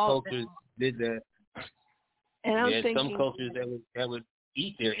 Many cultures did that. And I'm thinking, some cultures that would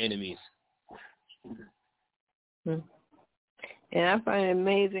eat their enemies. And I find it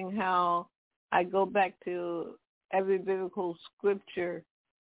amazing how I go back to every biblical scripture,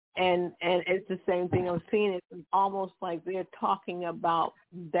 and it's the same thing. I'm seeing it almost like they're talking about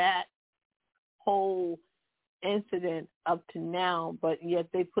that whole incident up to now, but yet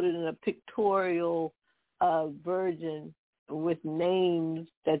they put it in a pictorial version with names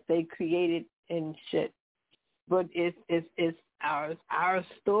that they created and shit. But it's our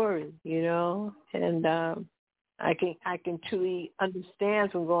story, and I can truly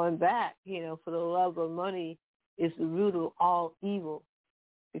understand from going back, for the love of money is the root of all evil,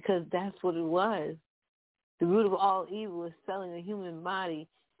 because that's what it was. The root of all evil is selling the human body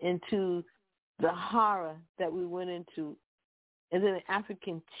into the horror that we went into. And then an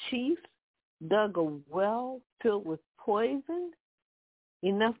African chief dug a well filled with poison,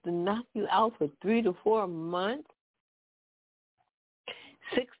 enough to knock you out for 3 to 4 months.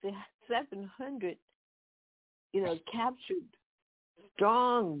 600 to 700 captured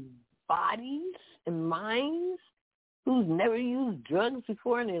strong bodies and minds who's never used drugs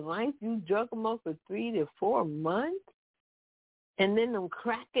before in their life. You drug them up for 3 to 4 months. And then them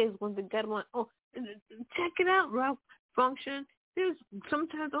crackers, when they got them on, check it out, Ralph Function. There's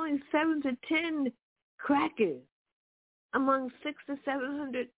sometimes only 7 to 10 crackers among 600 to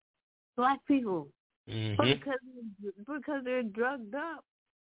 700 black people. Because they're drugged up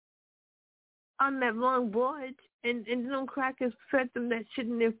on that long voyage, and them crackers fed them that shit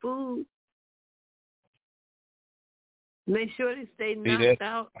in their food. Make sure they stay knocked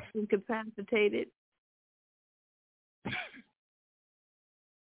out, incapacitated.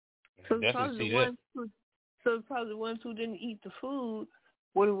 So probably the ones who didn't eat the food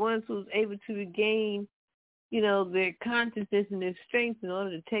were the ones who was able to regain, their consciousness and their strength in order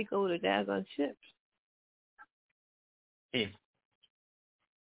to take over the daggone ships. You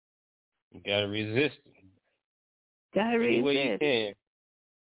gotta resist. Gotta resist. Any way you can.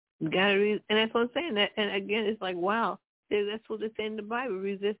 And that's what I'm saying. That, and again, it's like, wow, that's what they say in the Bible: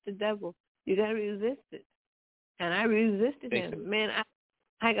 resist the devil. You gotta resist it. And I resisted him. Man,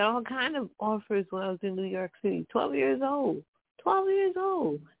 I got all kind of offers when I was in New York City. 12 years old.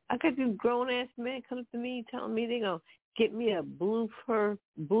 I got these grown-ass men come up to me telling me they're going to get me a blue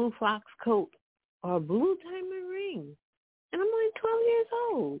fox coat or a blue diamond ring. And I'm only 12 years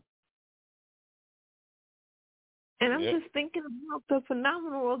old. And I'm just thinking about the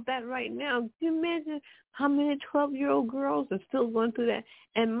phenomenal of that right now. Can you imagine how many 12-year-old girls are still going through that?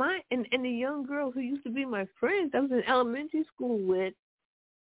 And the young girls who used to be my friends I was in elementary school with,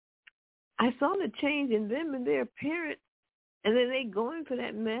 I saw the change in them and their parents, and then they going for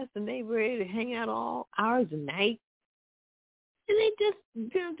that mess, and they ready to hang out all hours of night, and they just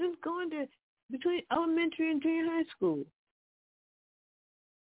going to between elementary and junior high school.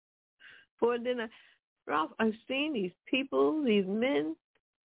 For then, Ralph, I've seen these people, these men,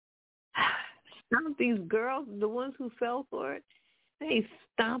 stomp these girls, the ones who fell for it. They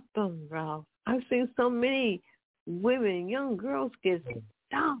stomped them, Ralph. I've seen so many women, young girls get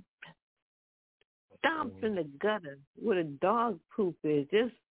stomped in the gutter where the dog poop is.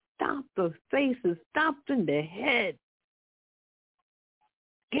 Just stomp their faces, stomped in the head.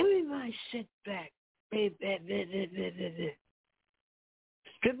 Give me my shit back.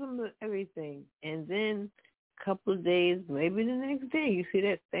 Strip them of everything. And then a couple of days, maybe the next day, you see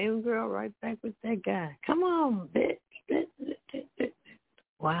that same girl right back with that guy. Come on, bitch.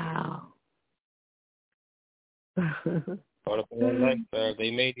 Wow. Caught up in that lifestyle. They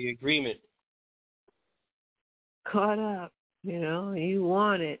made the agreement. Caught up, you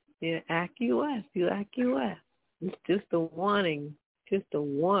want it. You acquiesce. It's just a wanting, just a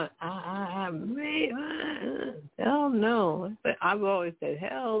want. Hell no. But I've always said,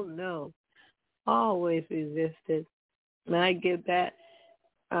 hell no. Always resisted. And I give that,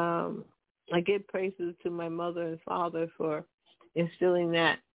 I give praises to my mother and father for instilling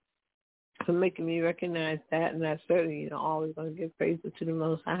that, for making me recognize that. And I certainly, always going to give praises to the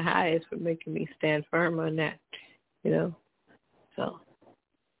Most Highest for making me stand firm on that. So,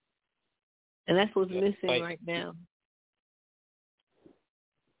 and that's what's missing right now.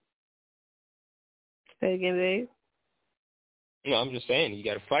 Say again, babe. No, I'm just saying, you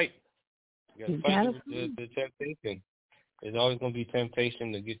got to fight. You got to fight the temptation. There's always going to be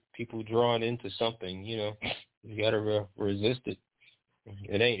temptation to get people drawn into something. You got to resist it.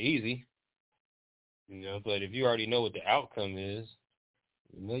 It ain't easy, But if you already know what the outcome is,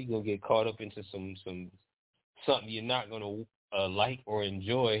 you're gonna get caught up into something you're not gonna like or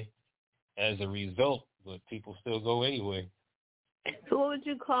enjoy as a result, but people still go anyway. So what would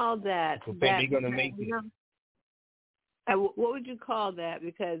you call that? They're gonna make it. What would you call that?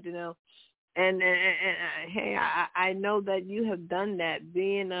 Because and hey, I know that you have done that,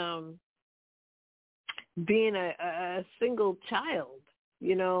 being a single child.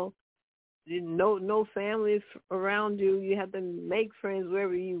 No family around you. You have to make friends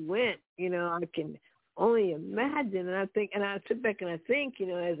wherever you went. I can only imagine. And I sit back and I think,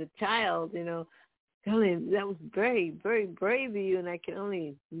 as a child, that was very, very brave of you. And I can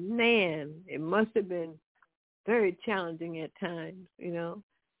only, it must have been very challenging at times,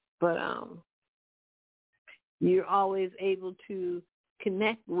 But you're always able to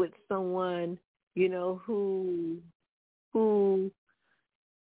connect with someone, who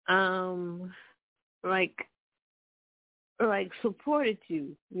like supported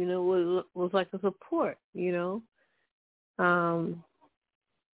you, was like a support, There's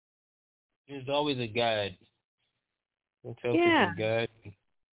always a guide. I'll tell people a guide.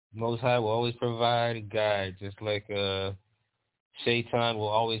 Most High will always provide a guide, just like Shaitan will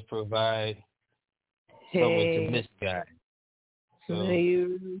always provide someone to misguide. So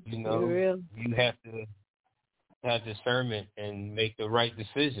you have to have discernment and make the right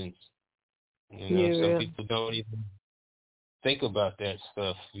decisions. Some people don't even think about that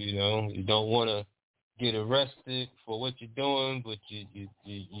stuff. You don't want to get arrested for what you're doing, but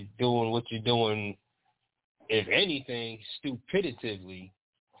you're doing what you're doing. If anything, stupidatively,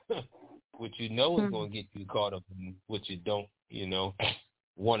 which is going to get you caught up in what you don't,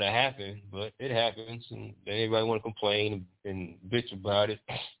 want to happen, but it happens, and everybody want to complain and bitch about it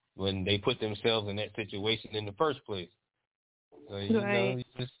when they put themselves in that situation in the first place. So,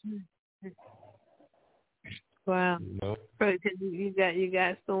 wow. You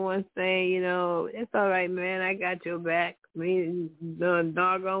got someone saying, it's all right, man, I got your back. Me, the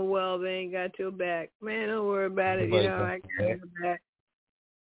doggone well, they ain't got your back. Man, don't worry about it. I got your back.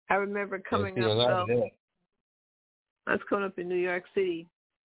 I remember coming up, I was coming up in New York City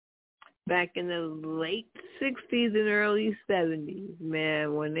back in the late 60s and early 70s,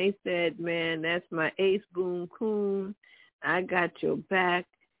 man, when they said, man, that's my ace boom coon, I got your back,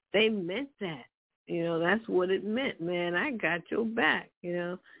 they meant that. That's what it meant, man. I got your back,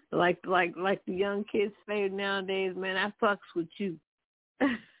 like the young kids say nowadays, man, I fucks with you.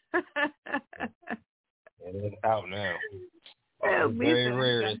 It's out now. Well, very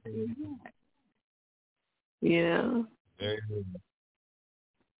rare. Very rare.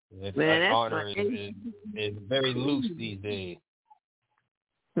 Man, that's honor is very loose these days.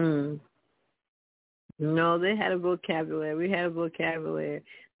 No, they had a vocabulary. We had a vocabulary.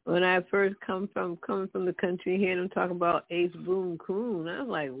 When I first coming from the country, hearing them talk about ace boom coon, I was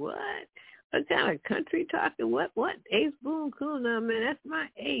like, what? What kind of country talking? What ace boom coon? No, man, that's my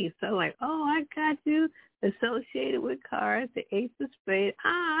ace. So I'm like, oh, I got you associated with cards, the ace of spades.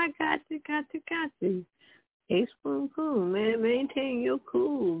 I got you. Ace boom coon, man, maintain your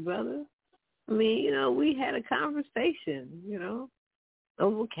cool, brother. I mean, we had a conversation, a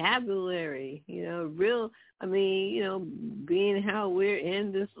vocabulary, being how we're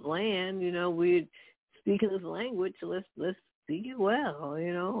in this land, we're speaking this language, let's speak it well,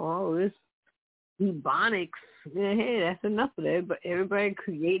 all this ebonics, hey, that's enough of that, but everybody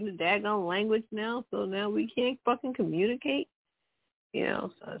creating a daggone language now, so now we can't fucking communicate, so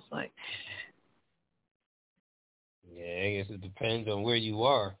it's like. Yeah, I guess it depends on where you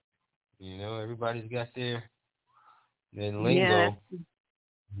are. Everybody's got their lingo. Yeah,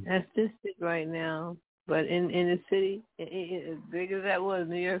 that's just it right now. But in the city, as big as that was,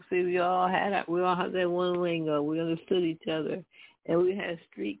 New York City, we all had that one lingo. We understood each other, and we had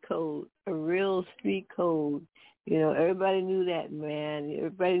street code, a real street code. Everybody knew that, man.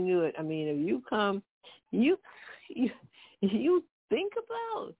 Everybody knew it. I mean, if you come, you think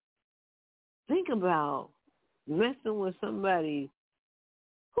about messing with somebody.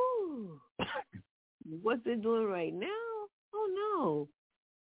 What they're doing right now? Oh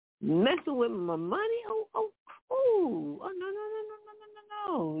no! Messing with my money? Oh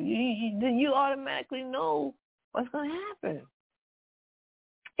no! You automatically know what's gonna happen.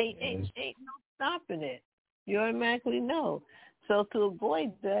 Ain't no stopping it. You automatically know. So to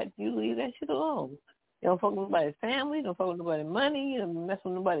avoid that, you leave that shit alone. You don't fuck with nobody's family. Don't fuck with nobody's money. You don't mess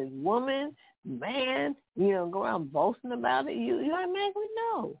with nobody's woman, man. You don't go around boasting about it. You automatically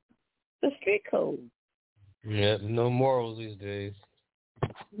know. The street code. Yeah, no morals these days.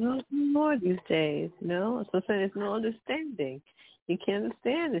 No more these days. So there's no understanding. You can't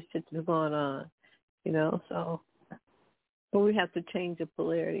understand this shit that's going on. So. But we have to change the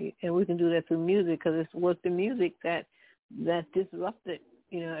polarity, and we can do that through music because it was the music that disrupted.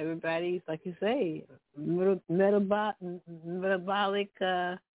 Everybody's, like you say, metabolic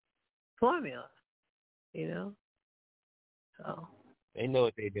formula. So they know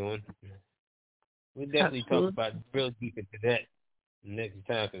what they're doing. We'll definitely talk about real deep into that next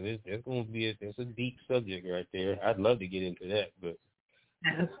time because it's going to be it's a deep subject right there. I'd love to get into that, but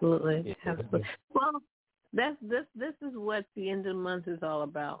absolutely. Well, this is what the end of the month is all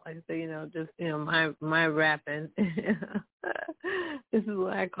about. Like I say, just my rapping. This is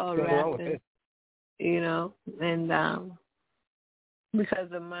what I call rapping. And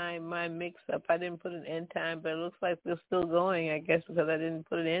because of my mix up, I didn't put an end time, but it looks like we're still going. I guess because I didn't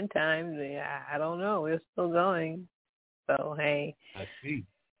put an end time. I don't know. We're still going. So hey. I see.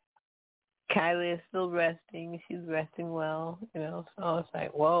 Kylie is still resting. She's resting well. So it's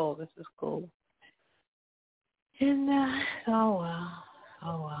like, whoa, this is cool. And oh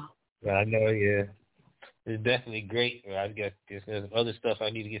wow. Yeah, I know. Yeah, it's definitely great. I guess there's other stuff I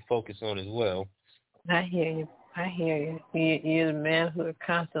need to get focused on as well. I hear you. You're the man who are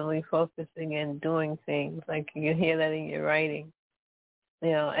constantly focusing and doing things. Like you hear that in your writing.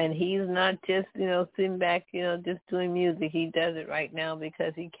 And he's not just, sitting back, just doing music. He does it right now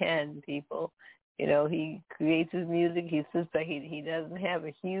because he can, people. He creates his music. He sits back. He doesn't have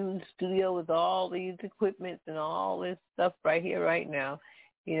a huge studio with all these equipments and all this stuff right here, right now.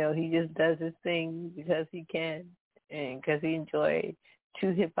 He just does his thing because he can and because he enjoys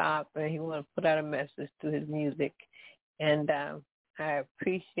true hip-hop and he wants to put out a message through his music. And I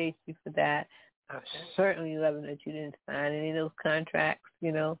appreciate you for that. I'm certainly loving that you didn't sign any of those contracts,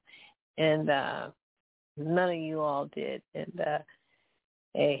 and none of you all did. And,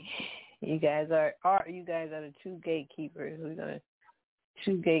 hey, you guys are the true gatekeepers. We're going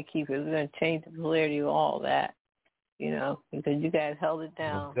to change the polarity of all that, because you guys held it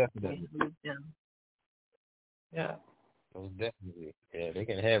down. Most definitely. Yeah. Most definitely. Yeah, they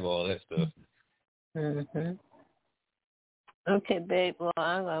can have all that stuff. Mhm. Okay, babe. Well,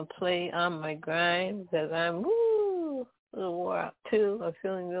 I'm going to play On My Grind because I'm a little wore out too. I'm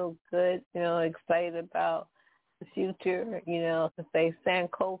feeling real good, excited about the future, to say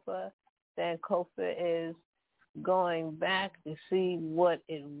Sankofa. Sankofa is going back to see what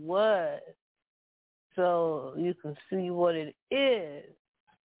it was so you can see what it is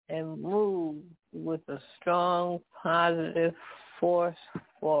and move with a strong, positive force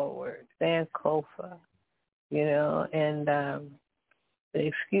forward. Sankofa. And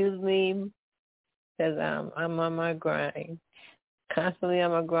excuse me, because I'm on my grind. Constantly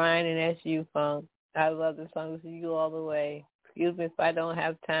on my grind, and that's you, Funk. I love the song. This is you all the way. Excuse me if I don't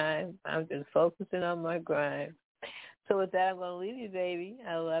have time. I'm just focusing on my grind. So with that, I'm going to leave you, baby.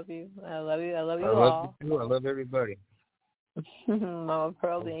 I love you. I love you. I love you all. I love you too. I love everybody. Mama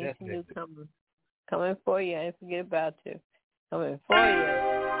Pearl, the ancient newcomer. Coming for you. I didn't forget about you. Coming for you.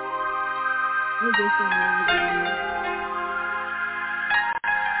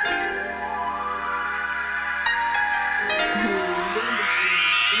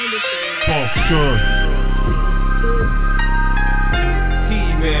 Function.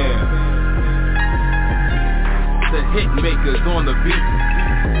 T-Man. The hit makers on the beat.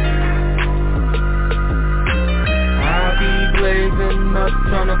 I be blazing up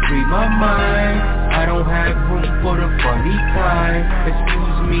trying to free my mind. I don't have room for the funny kind.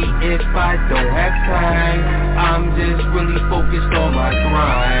 Excuse me if I don't have time. I'm just really focused on my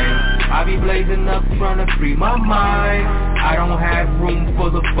grind. I be blazing up trying to free my mind. I don't have room for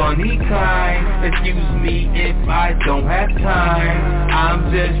the funny kind. Excuse me if I don't have time.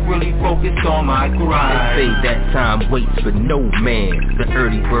 I'm just really focused on my grind. They say that time waits for no man. The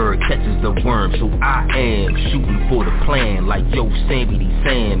early bird catches the worm, so I am shooting for the plan. Like yo, Sammy D.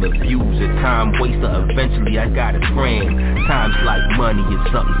 Sam, abuse a time waster. Eventually I gotta scram. Times like money is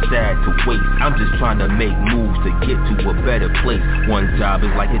something sad to waste. I'm just trying to make moves to get to a better place. One job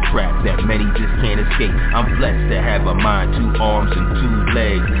is like a trap that many just can't escape. I'm blessed to have a mind, 2 arms and 2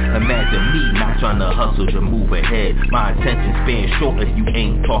 legs. Imagine me not trying to hustle to move ahead. My attention span short if you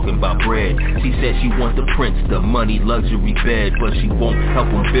ain't talking about bread. She said she wants the prince, the money, luxury bed, but she won't help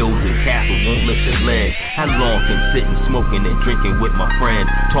him build the castle, won't lift his leg. How long can sitting, smoking and drinking with my friend,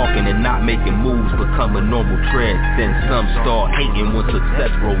 talking and not making moves become a normal trend? Then some start hating when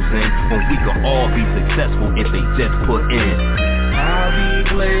success rolls in, when we can all be successful if they just put in. I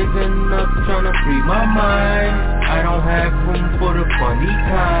be blazing up trying to free my mind. I don't have room for the funny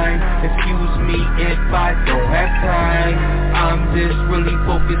kind. Excuse me if I don't have time. I'm just really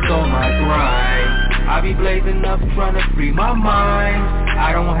focused on my grind. I be blazing up trying to free my mind.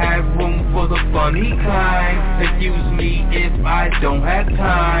 I don't have room for the funny kind. Excuse me if I don't have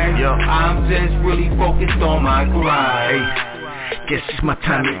time. I'm just really focused on my grind. Guess it's my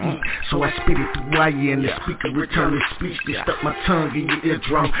time to eat, so I spit it through wire and the speaker return the speech. They stuck my tongue in your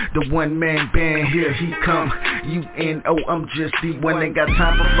eardrum. The one-man band, here he come. UNO, I'm just the one. Ain't got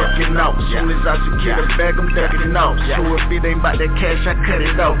time for fucking out. Soon as I secure the bag, I'm ducking out. So if it ain't about that cash, I cut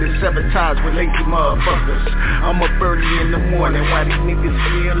it out. They sabotage with lazy motherfuckers. I'm up early in the morning while these niggas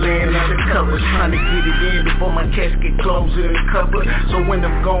still laying under covers, trying to get it in before my casket closes in the cover. So when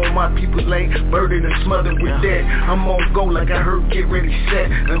I'm gone, my people ain't burdened and smothered with that. I'm on go like I heard get ready set.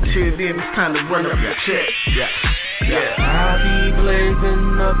 Until then it's time to run up your check. I be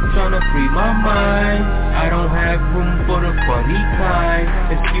blazing up trying to free my mind. I don't have room for the funny kind.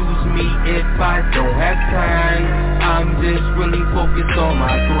 Excuse me if I don't have time. I'm just really focused on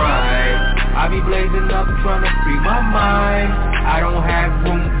my grind. I be blazing up trying to free my mind. I don't have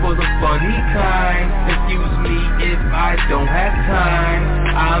room for the funny kind. Excuse me if I don't have time.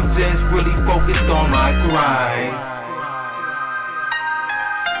 I'm just really focused on my grind.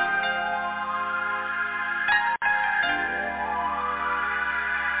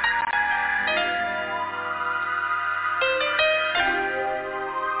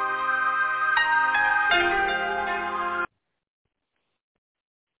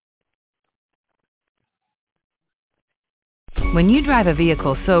 When you drive a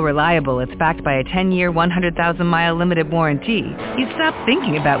vehicle so reliable it's backed by a 10-year, 100,000-mile limited warranty, you stop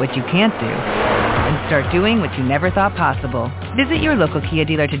thinking about what you can't do and start doing what you never thought possible. Visit your local Kia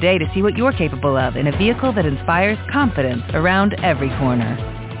dealer today to see what you're capable of in a vehicle that inspires confidence around every corner.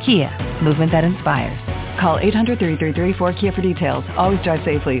 Kia, movement that inspires. Call 800-3334-KIA for details. Always drive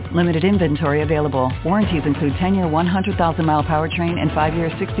safely. Limited inventory available. Warranties include 10-year, 100,000-mile powertrain and 5-year,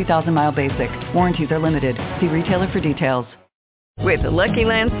 60,000-mile basic. Warranties are limited. See retailer for details. With the Lucky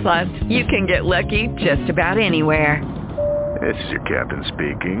Land Slots, you can get lucky just about anywhere. This is your captain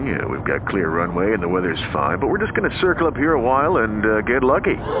speaking. We've got clear runway and the weather's fine, but we're just going to circle up here a while and get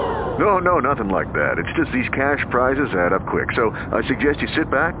lucky. No, nothing like that. It's just these cash prizes add up quick. So I suggest you sit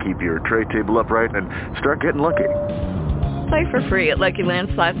back, keep your tray table upright, and start getting lucky. Play for free at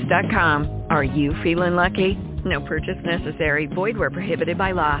LuckyLandSlots.com. Are you feeling lucky? No purchase necessary. Void where prohibited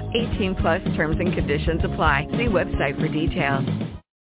by law. 18+ terms and conditions apply. See website for details.